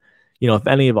shareholders. And if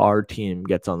any of our team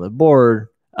gets on the board,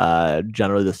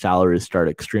 generally the salaries start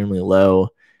extremely low,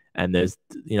 and they're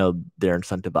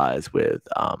incentivized with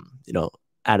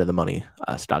out of the money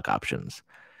stock options.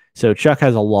 So Chuck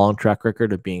has a long track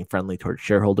record of being friendly towards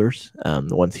shareholders.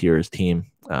 Once he or his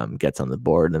team gets on the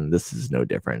board, and this is no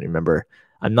different. Remember,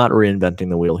 I'm not reinventing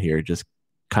the wheel here, just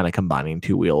kind of combining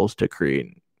two wheels to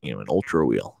create, an ultra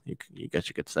wheel. You guess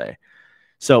you could say.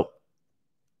 So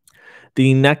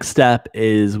the next step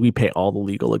is we pay all the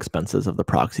legal expenses of the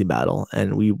proxy battle,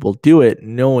 and we will do it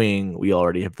knowing we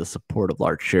already have the support of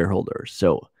large shareholders.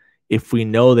 So if we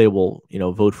know they will,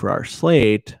 vote for our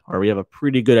slate, or we have a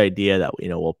pretty good idea that,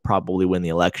 we'll probably win the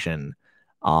election,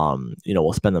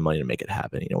 we'll spend the money to make it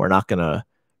happen. We're not going to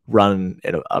run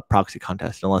a proxy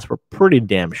contest unless we're pretty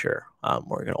damn sure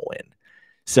we're going to win.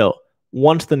 So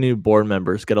once the new board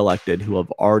members get elected who have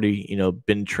already,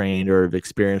 been trained or have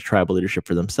experienced tribal leadership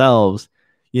for themselves,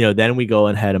 then we go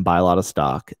ahead and buy a lot of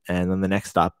stock. And then the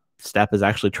next step is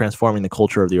actually transforming the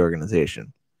culture of the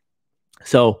organization.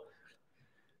 So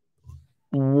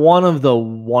one of the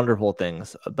wonderful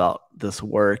things about this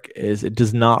work is it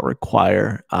does not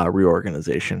require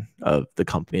reorganization of the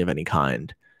company of any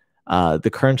kind. The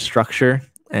current structure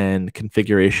and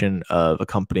configuration of a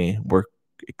company work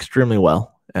extremely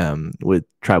well with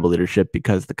tribal leadership,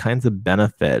 because the kinds of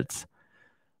benefits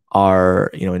are,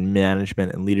 in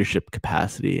management and leadership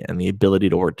capacity and the ability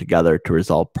to work together to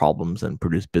resolve problems and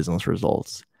produce business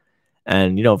results.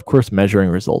 And, of course, measuring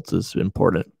results is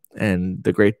important. And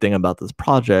the great thing about this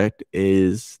project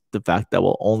is the fact that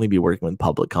we'll only be working with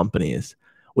public companies,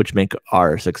 which make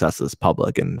our successes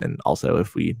public. And also,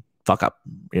 if we fuck up,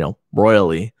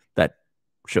 royally,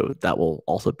 that will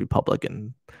also be public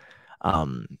and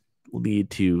lead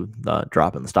to the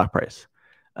drop in the stock price.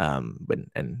 And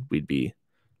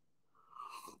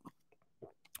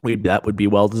that would be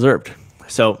well deserved.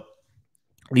 So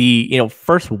the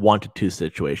first 1 to 2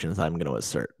 situations I'm going to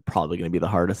assert probably going to be the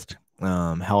hardest.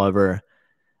 However,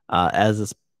 as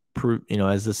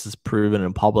this is proven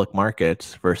in public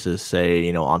markets versus,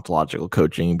 say, ontological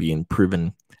coaching being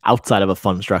proven outside of a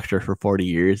fund structure for 40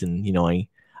 years, and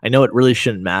I know it really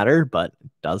shouldn't matter, but it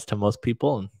does to most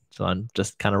people, and so I'm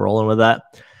just kind of rolling with that.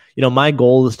 My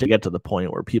goal is to get to the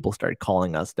point where people start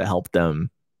calling us to help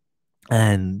them,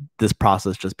 and this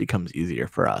process just becomes easier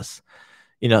for us.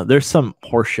 There's some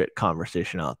horseshit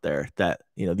conversation out there that,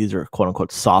 these are quote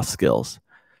unquote soft skills,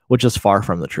 which is far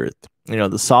from the truth.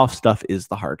 The soft stuff is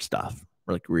the hard stuff,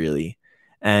 like, really.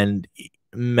 And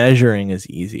measuring is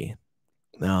easy.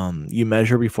 You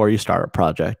measure before you start a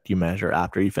project, you measure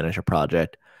after you finish a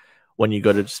project. When you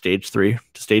go to stage 3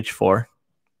 to stage 4,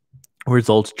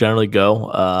 results generally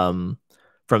go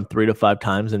from 3 to 5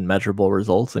 times in measurable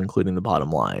results, including the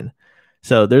bottom line.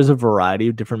 So there's a variety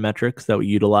of different metrics that we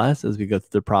utilize as we go through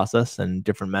the process, and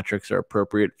different metrics are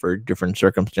appropriate for different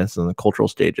circumstances and cultural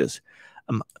stages.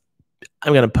 I'm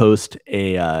going to post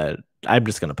I'm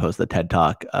just going to post the TED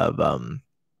Talk of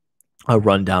a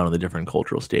rundown of the different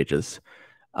cultural stages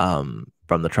from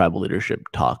the tribal leadership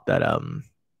talk that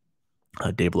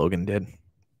Dave Logan did.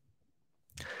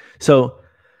 So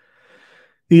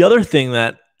the other thing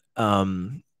that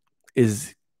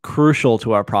is crucial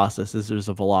to our process is there's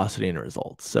a velocity in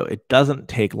results. So it doesn't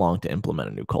take long to implement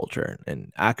a new culture.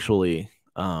 And actually,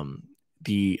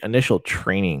 the initial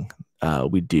training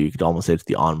we do, you could almost say it's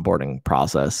the onboarding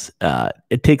process.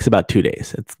 It takes about 2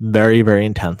 days. It's very, very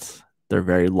intense. They're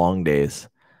very long days.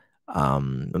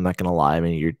 I'm not gonna lie. I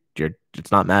mean,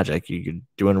 it's not magic. You're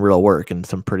doing real work and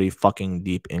some pretty fucking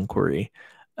deep inquiry.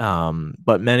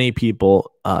 But many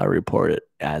people report it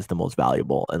as the most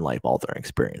valuable and life-altering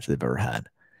experience they've ever had.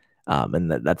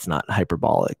 And that's not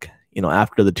hyperbolic.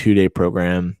 After the 2-day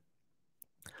program,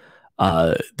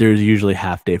 there's usually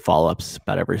half-day follow-ups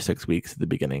about every 6 weeks at the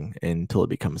beginning until it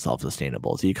becomes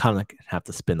self-sustainable. So you kind of have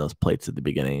to spin those plates at the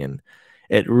beginning, and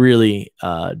it really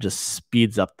just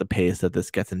speeds up the pace that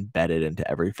this gets embedded into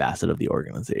every facet of the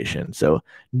organization. So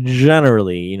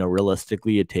generally,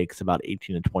 realistically, it takes about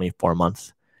 18 to 24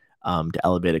 months to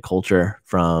elevate a culture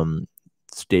from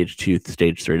stage 2 to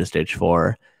stage 3 to stage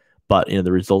 4. But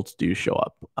the results do show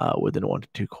up within 1 to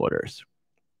 2 quarters.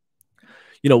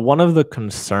 One of the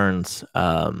concerns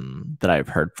that I've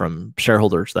heard from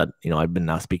shareholders that I've been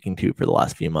now speaking to for the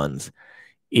last few months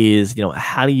is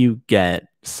how do you get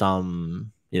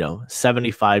some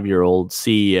 75-year-old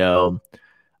CEO,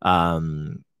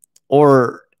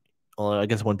 or, well, I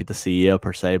guess it wouldn't be the CEO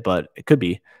per se, but it could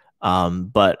be,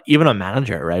 but even a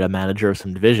manager, right? A manager of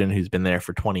some division who's been there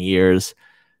for 20 years.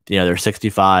 They're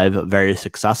 65, very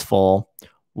successful.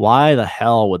 Why the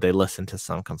hell would they listen to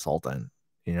some consultant,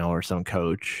 or some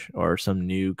coach or some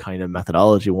new kind of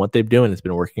methodology? What they've doing has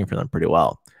been working for them pretty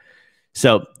well.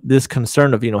 So this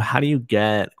concern of, how do you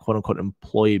get quote unquote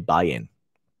employee buy-in?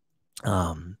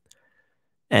 And,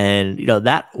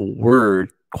 that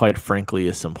word quite frankly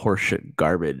is some horseshit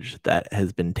garbage that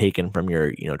has been taken from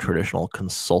your, traditional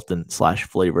consultant slash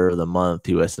flavor of the month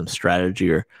who has some strategy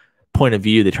or point of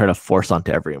view they try to force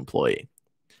onto every employee.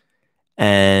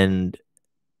 And,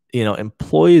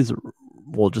 employees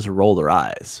will just roll their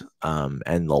eyes,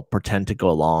 and they'll pretend to go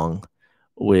along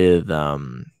with,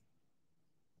 with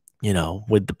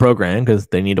the program because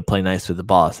they need to play nice with the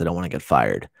boss. They don't want to get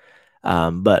fired.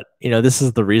 But this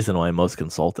is the reason why most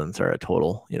consultants are a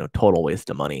total waste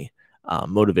of money.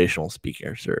 Motivational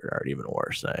speakers are even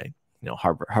worse.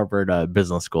 Harvard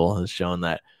Business School has shown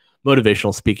that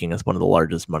motivational speaking is one of the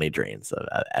largest money drains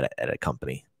at a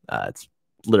company. It's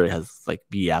literally has like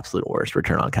the absolute worst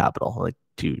return on capital, like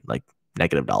to like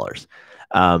negative dollars.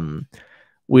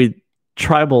 With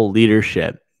tribal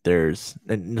leadership, there's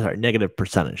negative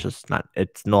percentage.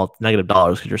 It's not negative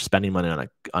dollars because you're spending money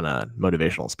on a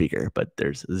motivational speaker, but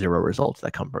there's zero results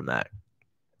that come from that.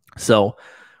 So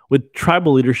with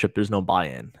tribal leadership, there's no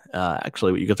buy-in.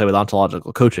 Actually, what you could say with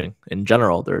ontological coaching in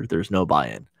general, there's no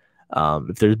buy-in.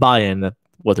 If there's buy-in,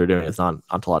 what they're doing is not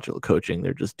ontological coaching.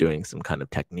 They're just doing some kind of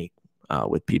technique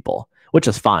with people, which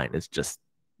is fine. It's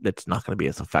not going to be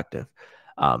as effective,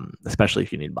 especially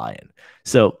if you need buy-in.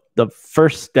 So the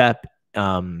first step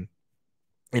in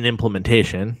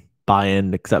implementation,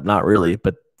 buy-in, except not really.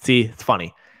 But see, it's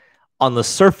funny. On the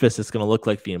surface, it's going to look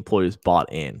like the employees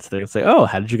bought in. So they're going to say, oh,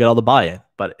 how did you get all the buy-in?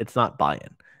 But it's not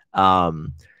buy-in.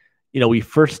 We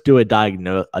first do a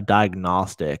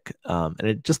diagnostic, and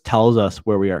it just tells us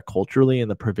where we are culturally and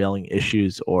the prevailing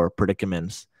issues or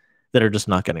predicaments that are just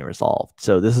not getting resolved.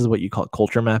 So this is what you call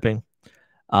culture mapping.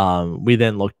 We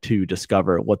then look to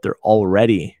discover what there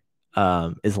already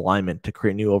is alignment to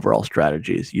create new overall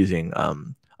strategies using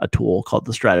a tool called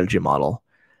the strategy model.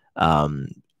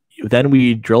 Then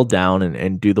we drill down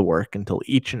and do the work until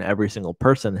each and every single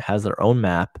person has their own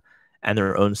map and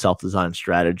their own self-designed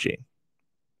strategy.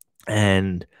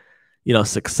 And,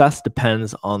 success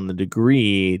depends on the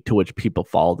degree to which people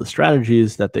follow the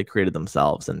strategies that they created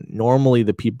themselves. And normally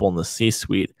the people in the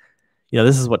C-suite,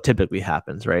 this is what typically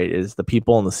happens, right? Is the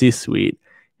people in the C-suite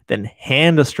then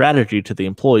hand a strategy to the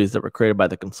employees that were created by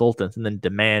the consultants and then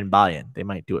demand buy-in. They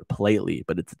might do it politely,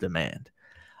 but it's a demand.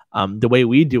 The way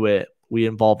we do it, we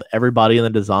involve everybody in the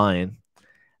design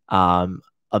of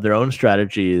their own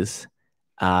strategies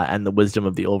and the wisdom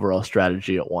of the overall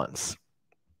strategy at once.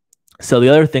 So the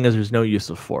other thing is there's no use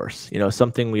of force.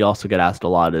 Something we also get asked a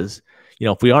lot is,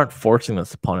 if we aren't forcing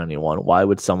this upon anyone, why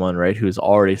would someone, right, who's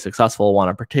already successful want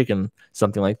to partake in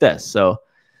something like this? So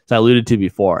as I alluded to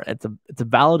before, it's a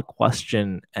valid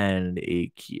question and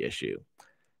a key issue.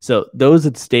 So those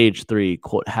at stage 3,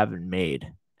 quote, haven't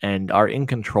made and are in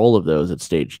control of those at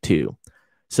stage 2.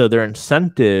 So their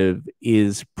incentive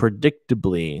is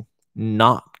predictably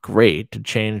not great to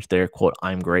change their, quote,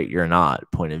 I'm great, you're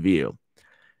not point of view.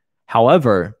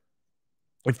 However,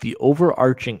 if the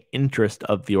overarching interest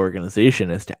of the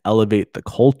organization is to elevate the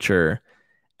culture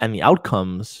and the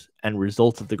outcomes and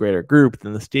results of the greater group,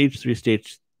 then the stage 2,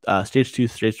 stage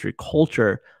 3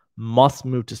 culture must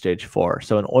move to stage 4.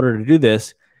 So in order to do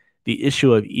this, the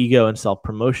issue of ego and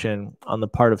self-promotion on the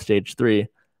part of stage 3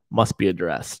 must be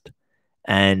addressed.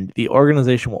 And the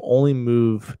organization will only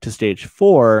move to stage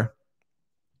 4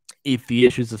 if the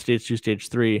issues of stage 2, stage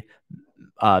 3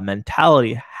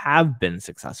 mentality have been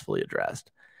successfully addressed.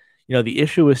 The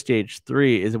issue with stage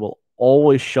 3 is it will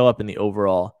always show up in the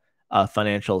overall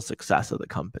financial success of the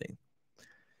company.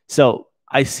 So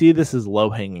I see this as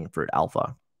low-hanging fruit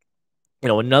alpha.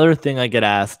 Another thing I get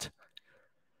asked,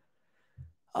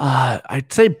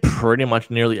 I'd say pretty much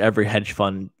nearly every hedge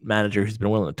fund manager who's been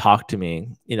willing to talk to me,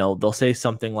 they'll say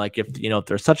something like, if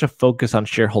there's such a focus on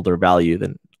shareholder value,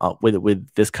 then with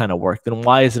this kind of work, then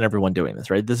why isn't everyone doing this,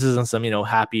 right? This isn't some,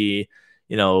 happy,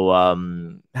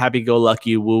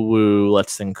 happy-go-lucky, woo-woo,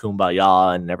 let's sing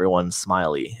Kumbaya, and everyone's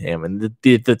smiley. And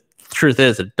the truth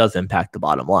is, it does impact the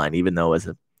bottom line, even though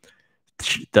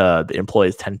the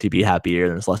employees tend to be happier,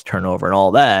 and there's less turnover and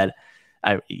all that.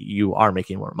 You are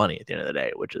making more money at the end of the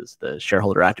day, which is the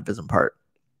shareholder activism part.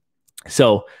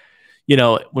 So,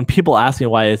 when people ask me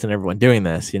why isn't everyone doing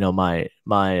this, and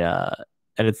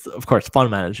it's of course fund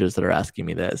managers that are asking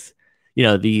me this,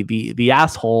 the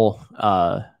asshole,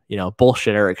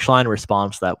 bullshit Eric Schlein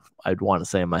response that I'd want to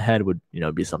say in my head would,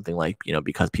 be something like,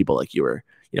 because people like you are,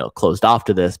 closed off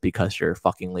to this because you're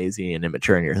fucking lazy and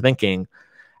immature in your thinking.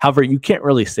 However, you can't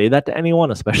really say that to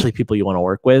anyone, especially people you want to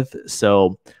work with.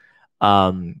 So,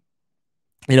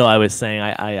 I was saying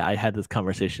I had this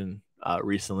conversation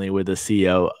recently with a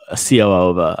COO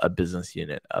of a business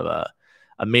unit of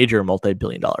a major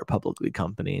multi-billion-dollar publicly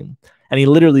company. And he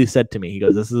literally said to me, he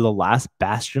goes, "This is the last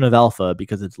bastion of alpha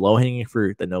because it's low-hanging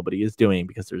fruit that nobody is doing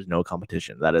because there's no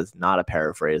competition." That is not a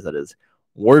paraphrase. That is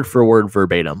word for word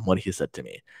verbatim what he said to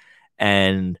me.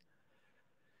 And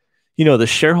the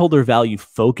shareholder value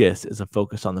focus is a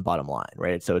focus on the bottom line,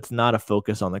 right? So it's not a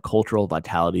focus on the cultural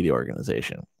vitality of the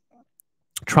organization.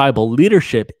 Tribal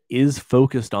leadership is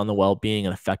focused on the well-being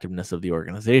and effectiveness of the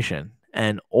organization.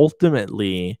 And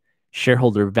ultimately,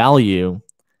 shareholder value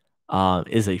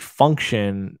is a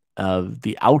function of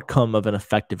the outcome of an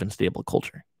effective and stable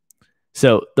culture.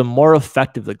 So the more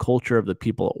effective the culture of the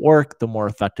people at work, the more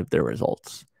effective their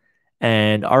results.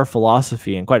 And our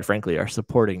philosophy, and quite frankly, our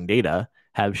supporting data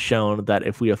have shown that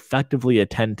if we effectively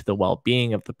attend to the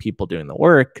well-being of the people doing the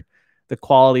work, the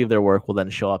quality of their work will then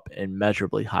show up in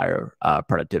measurably higher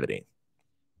productivity.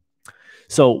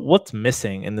 So what's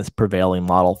missing in this prevailing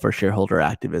model for shareholder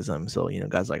activism? So,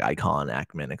 guys like Icon,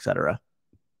 Ackman, et cetera.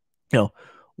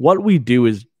 What we do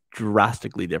is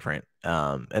drastically different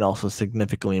and also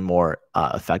significantly more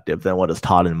effective than what is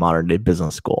taught in modern day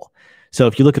business school. So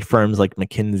if you look at firms like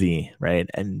McKinsey, right,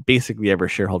 and basically every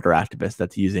shareholder activist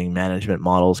that's using management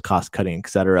models, cost cutting, et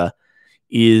cetera,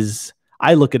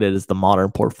 I look at it as the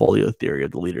modern portfolio theory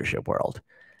of the leadership world.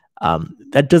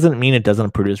 That doesn't mean it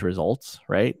doesn't produce results,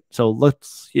 right? So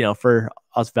let's, for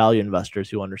us value investors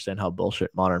who understand how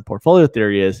bullshit modern portfolio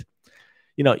theory is,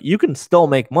 you can still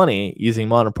make money using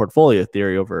modern portfolio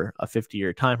theory over a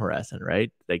 50-year time horizon,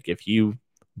 right? Like if you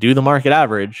do the market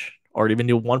average or even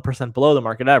do 1% below the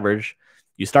market average,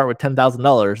 you start with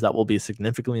 $10,000, that will be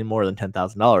significantly more than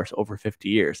 $10,000 over 50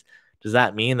 years. Does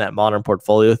that mean that modern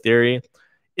portfolio theory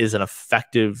is an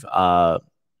effective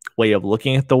way of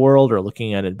looking at the world or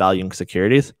looking at it valuing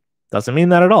securities? Doesn't mean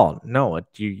that at all. No,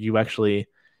 you actually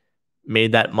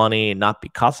made that money not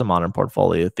because of modern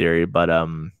portfolio theory, but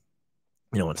in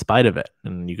spite of it.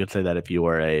 And you could say that if you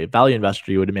were a value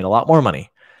investor, you would have made a lot more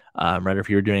money. Right? If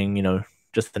you were doing,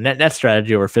 just the net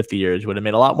strategy over 50 years, you would have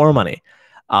made a lot more money.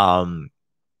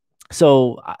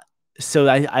 So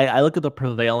I look at the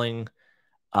prevailing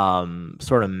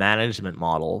sort of management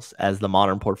models as the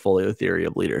modern portfolio theory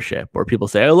of leadership, where people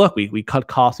say, "Oh, look, we cut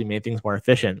costs, we made things more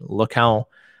efficient. Look how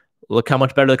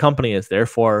much better the company is.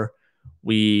 Therefore,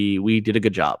 we did a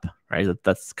good job." Right?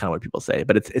 That's kind of what people say,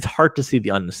 but it's hard to see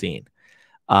the unseen.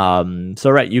 So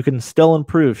right, you can still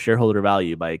improve shareholder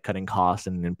value by cutting costs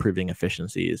and improving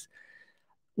efficiencies.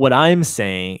 What I'm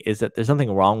saying is that there's nothing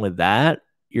wrong with that.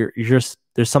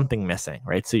 There's something missing,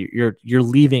 right? So you're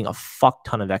leaving a fuck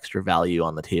ton of extra value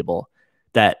on the table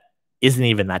that isn't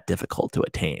even that difficult to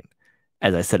attain.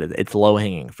 As I said, it's low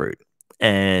hanging fruit.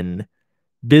 And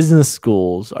business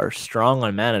schools are strong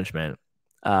on management.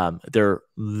 They're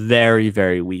very,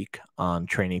 very weak on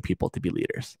training people to be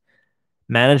leaders.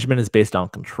 Management is based on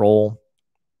control,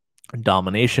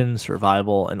 domination,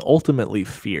 survival, and ultimately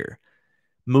fear.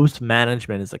 Most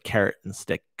management is a carrot and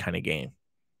stick kind of game.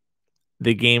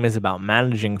 The game is about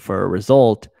managing for a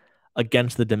result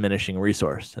against the diminishing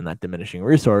resource, and that diminishing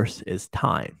resource is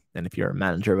time. And if you're a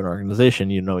manager of an organization,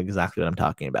 you know exactly what I'm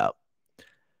talking about.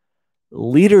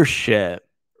 Leadership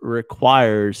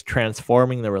requires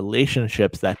transforming the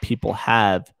relationships that people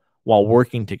have while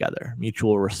working together,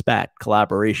 mutual respect,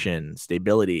 collaboration,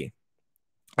 stability.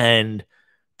 And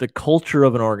the culture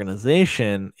of an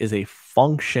organization is a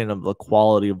function of the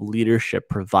quality of leadership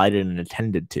provided and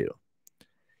attended to.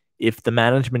 If the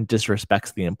management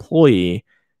disrespects the employee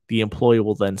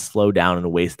will then slow down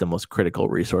and waste the most critical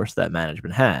resource that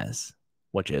management has,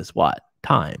 which is what?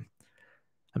 Time.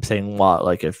 I'm saying what,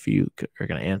 like if you are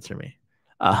going to answer me.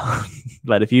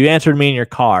 But if you answered me in your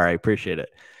car, I appreciate it.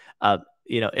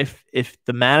 If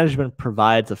the management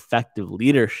provides effective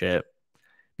leadership,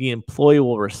 the employee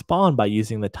will respond by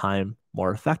using the time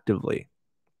more effectively.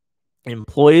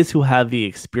 Employees who have the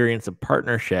experience of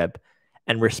partnership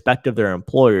and respect of their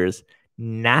employers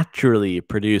naturally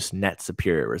produce net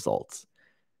superior results.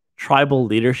 Tribal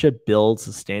leadership builds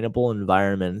sustainable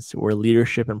environments where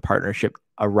leadership and partnership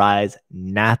arise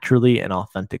naturally and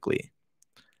authentically.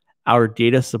 Our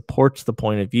data supports the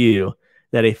point of view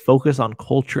that a focus on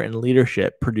culture and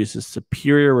leadership produces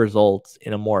superior results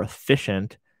in a more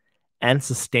efficient and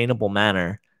sustainable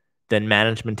manner than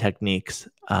management techniques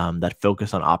that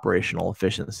focus on operational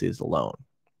efficiencies alone.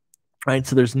 Right?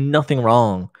 So there's nothing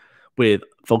wrong with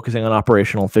focusing on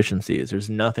operational efficiencies. There's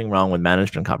nothing wrong with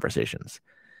management conversations.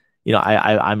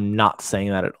 I'm not saying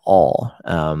that at all.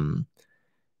 I'm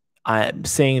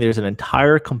saying there's an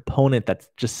entire component that's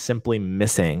just simply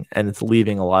missing, and it's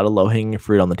leaving a lot of low-hanging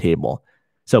fruit on the table.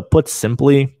 So put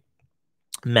simply,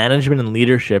 management and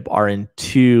leadership are in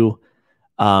two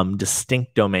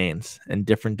distinct domains and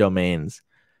different domains.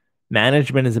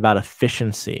 Management is about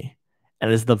efficiency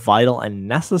and is the vital and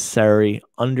necessary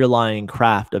underlying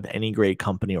craft of any great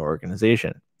company or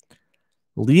organization.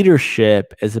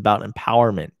 Leadership is about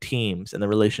empowerment, teams, and the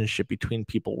relationship between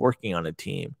people working on a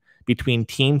team, between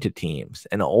team to teams,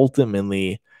 and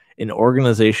ultimately an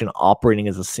organization operating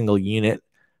as a single unit,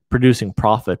 producing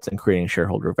profits and creating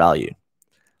shareholder value.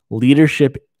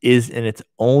 Leadership is in its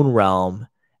own realm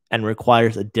and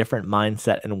requires a different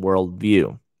mindset and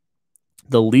worldview.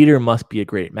 The leader must be a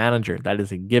great manager, that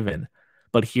is a given,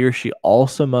 but he or she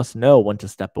also must know when to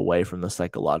step away from the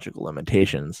psychological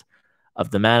limitations of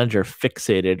the manager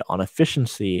fixated on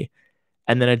efficiency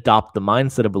and then adopt the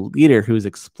mindset of a leader who is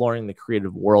exploring the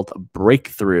creative world of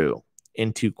breakthrough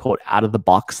into, quote, out of the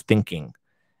box thinking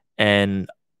and,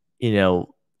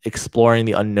 exploring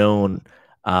the unknown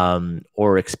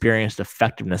or experienced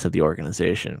effectiveness of the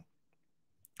organization.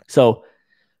 So,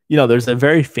 there's a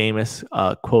very famous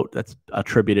quote that's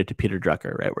attributed to Peter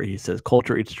Drucker, right, where he says,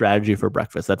 "Culture eats strategy for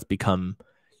breakfast." That's become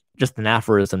just an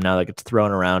aphorism now that gets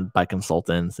thrown around by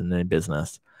consultants and in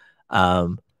business.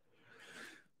 But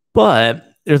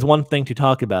there's one thing to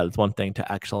talk about. It's one thing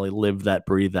to actually live that,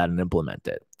 breathe that, and implement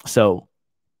it. So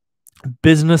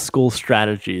business school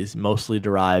strategies mostly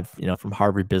derive, from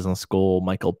Harvard Business School,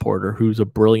 Michael Porter, who's a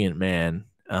brilliant man.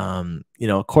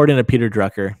 According to Peter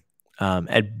Drucker,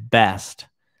 at best,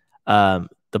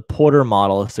 the Porter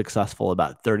model is successful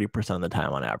about 30% of the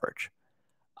time on average.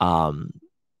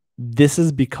 This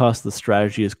is because the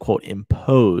strategy is, quote,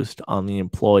 imposed on the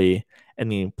employee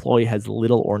and the employee has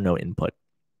little or no input.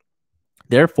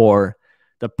 Therefore,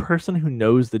 the person who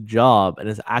knows the job and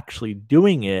is actually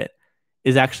doing it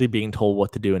is actually being told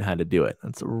what to do and how to do it.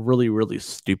 It's really, really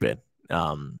stupid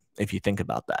if you think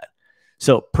about that.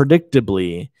 So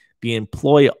predictably, the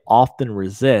employee often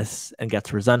resists and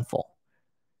gets resentful.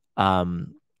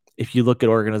 If you look at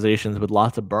organizations with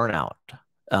lots of burnout,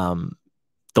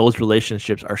 those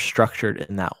relationships are structured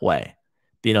in that way.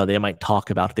 They might talk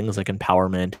about things like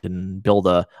empowerment and build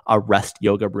a rest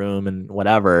yoga room and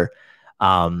whatever.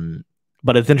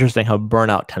 But it's interesting how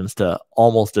burnout tends to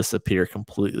almost disappear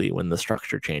completely when the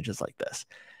structure changes like this.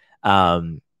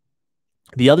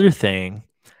 The other thing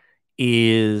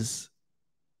is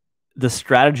the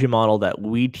strategy model that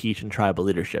we teach in tribal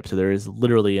leadership. So there is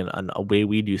literally a way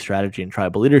we do strategy in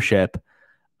tribal leadership,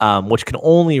 which can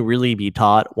only really be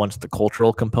taught once the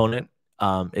cultural component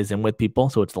is in with people.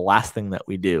 So it's the last thing that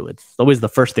we do. It's always the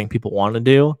first thing people want to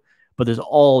do, but there's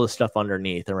all the stuff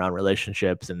underneath around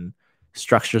relationships and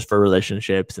structures for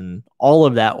relationships and all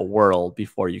of that world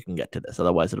before you can get to this.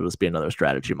 Otherwise, it'll just be another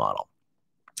strategy model.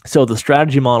 So the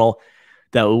strategy model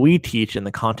that we teach in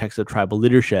the context of tribal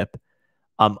leadership,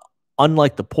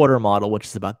 unlike the Porter model, which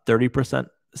is about 30%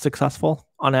 successful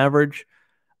on average,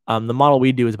 the model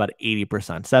we do is about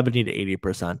 80%, 70 to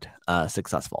 80%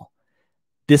 successful.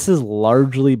 This is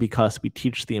largely because we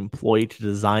teach the employee to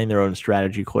design their own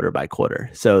strategy quarter by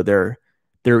quarter. So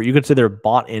you could say they're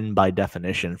bought in by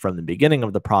definition from the beginning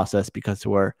of the process because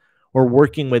we're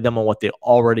working with them on what they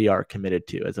already are committed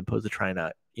to, as opposed to trying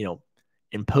to,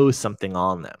 impose something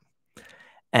on them.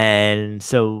 And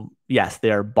so, yes,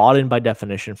 they are bought in by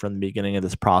definition from the beginning of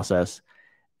this process.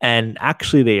 And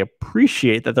actually, they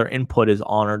appreciate that their input is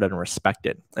honored and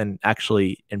respected and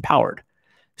actually empowered.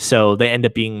 So they end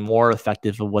up being more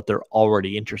effective at what they're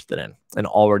already interested in and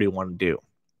already want to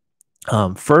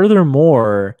do.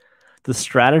 Furthermore, the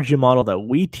strategy model that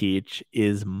we teach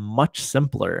is much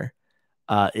simpler.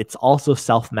 It's also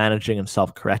self-managing and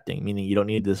self-correcting, meaning you don't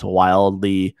need this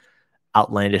wildly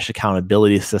outlandish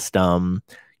accountability system.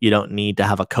 You don't need to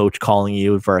have a coach calling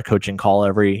you for a coaching call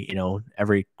every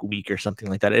week or something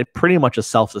like that. It pretty much is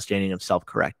self-sustaining and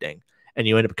self-correcting, and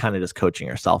you end up kind of just coaching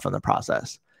yourself in the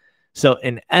process. So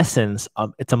in essence,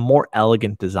 it's a more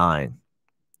elegant design.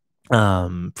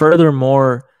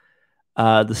 Furthermore,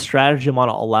 the strategy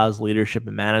model allows leadership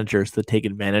and managers to take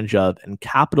advantage of and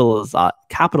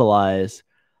capitalize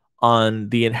on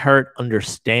the inherent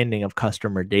understanding of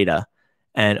customer data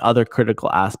and other critical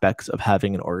aspects of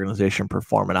having an organization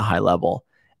perform at a high level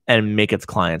and make its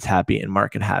clients happy and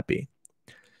market happy.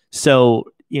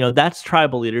 So, that's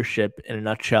tribal leadership in a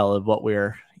nutshell of what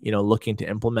we're, looking to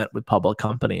implement with public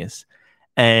companies.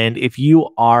 And if you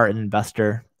are an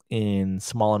investor in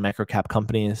small and micro cap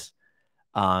companies,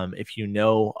 if you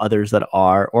know others that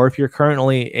are, or if you're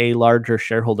currently a larger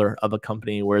shareholder of a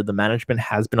company where the management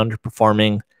has been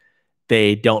underperforming,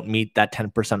 they don't meet that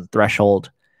 10% threshold,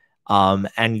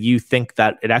 and you think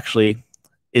that it actually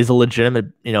is a legitimate,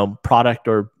 product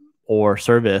or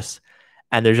service,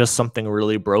 and there's just something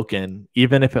really broken,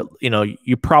 even if it,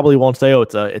 you probably won't say, oh,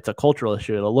 it's a cultural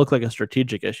issue. It'll look like a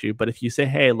strategic issue. But if you say,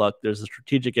 hey, look, there's a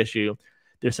strategic issue,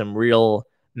 there's some real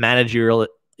managerial,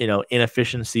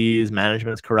 inefficiencies,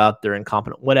 management's corrupt, they're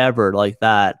incompetent, whatever, like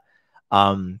that.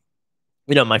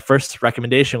 My first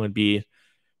recommendation would be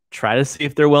try to see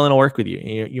if they're willing to work with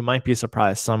you. You might be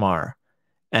surprised, some are.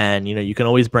 And you can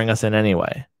always bring us in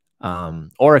anyway.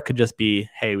 Or it could just be,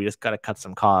 hey, we just got to cut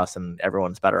some costs and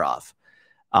everyone's better off.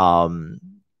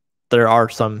 There are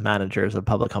some managers of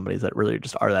public companies that really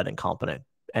just are that incompetent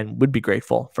and would be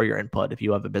grateful for your input if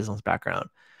you have a business background.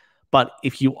 But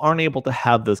if you aren't able to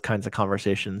have those kinds of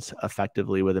conversations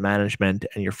effectively with the management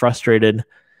and you're frustrated,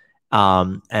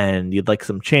 and you'd like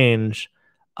some change,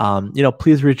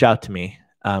 please reach out to me.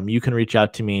 You can reach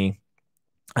out to me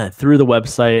through the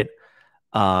website.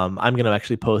 I'm going to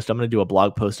actually I'm going to do a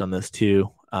blog post on this too,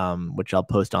 which I'll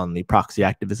post on the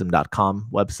proxyactivism.com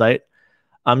website.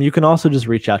 You can also just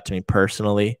reach out to me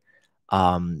personally.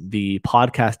 The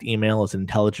podcast email is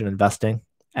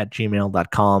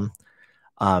intelligentinvesting@gmail.com.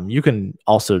 You can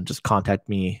also just contact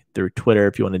me through Twitter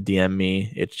if you want to DM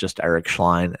me. It's just Eric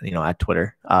Schlein, at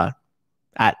Twitter,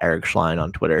 at Eric Schlein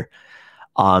on Twitter.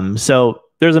 So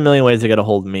there's a million ways to get a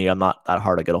hold of me. I'm not that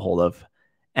hard to get a hold of,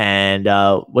 and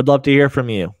would love to hear from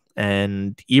you.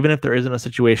 And even if there isn't a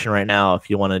situation right now,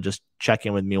 if you want to just check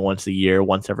in with me once a year,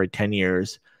 once every 10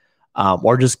 years,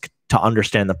 or just to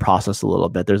understand the process a little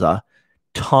bit, there's a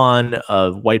ton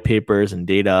of white papers and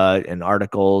data and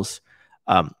articles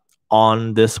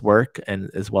on this work, and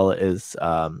as well as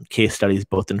case studies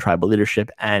both in tribal leadership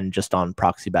and just on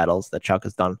proxy battles that Chuck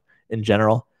has done in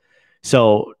general.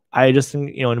 So I just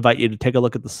invite you to take a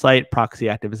look at the site,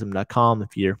 proxyactivism.com,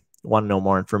 if you want to know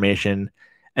more information.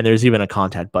 And there's even a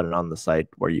contact button on the site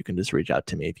where you can just reach out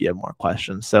to me if you have more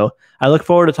questions. So I look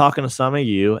forward to talking to some of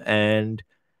you, and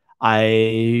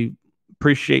I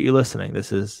appreciate you listening.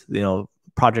 This is,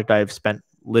 project I've spent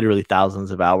literally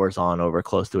thousands of hours on over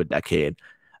close to a decade.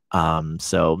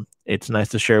 So it's nice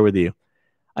to share with you.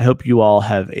 I hope you all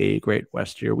have a great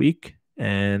rest of your week,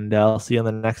 and I'll see you on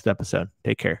the next episode.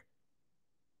 Take care.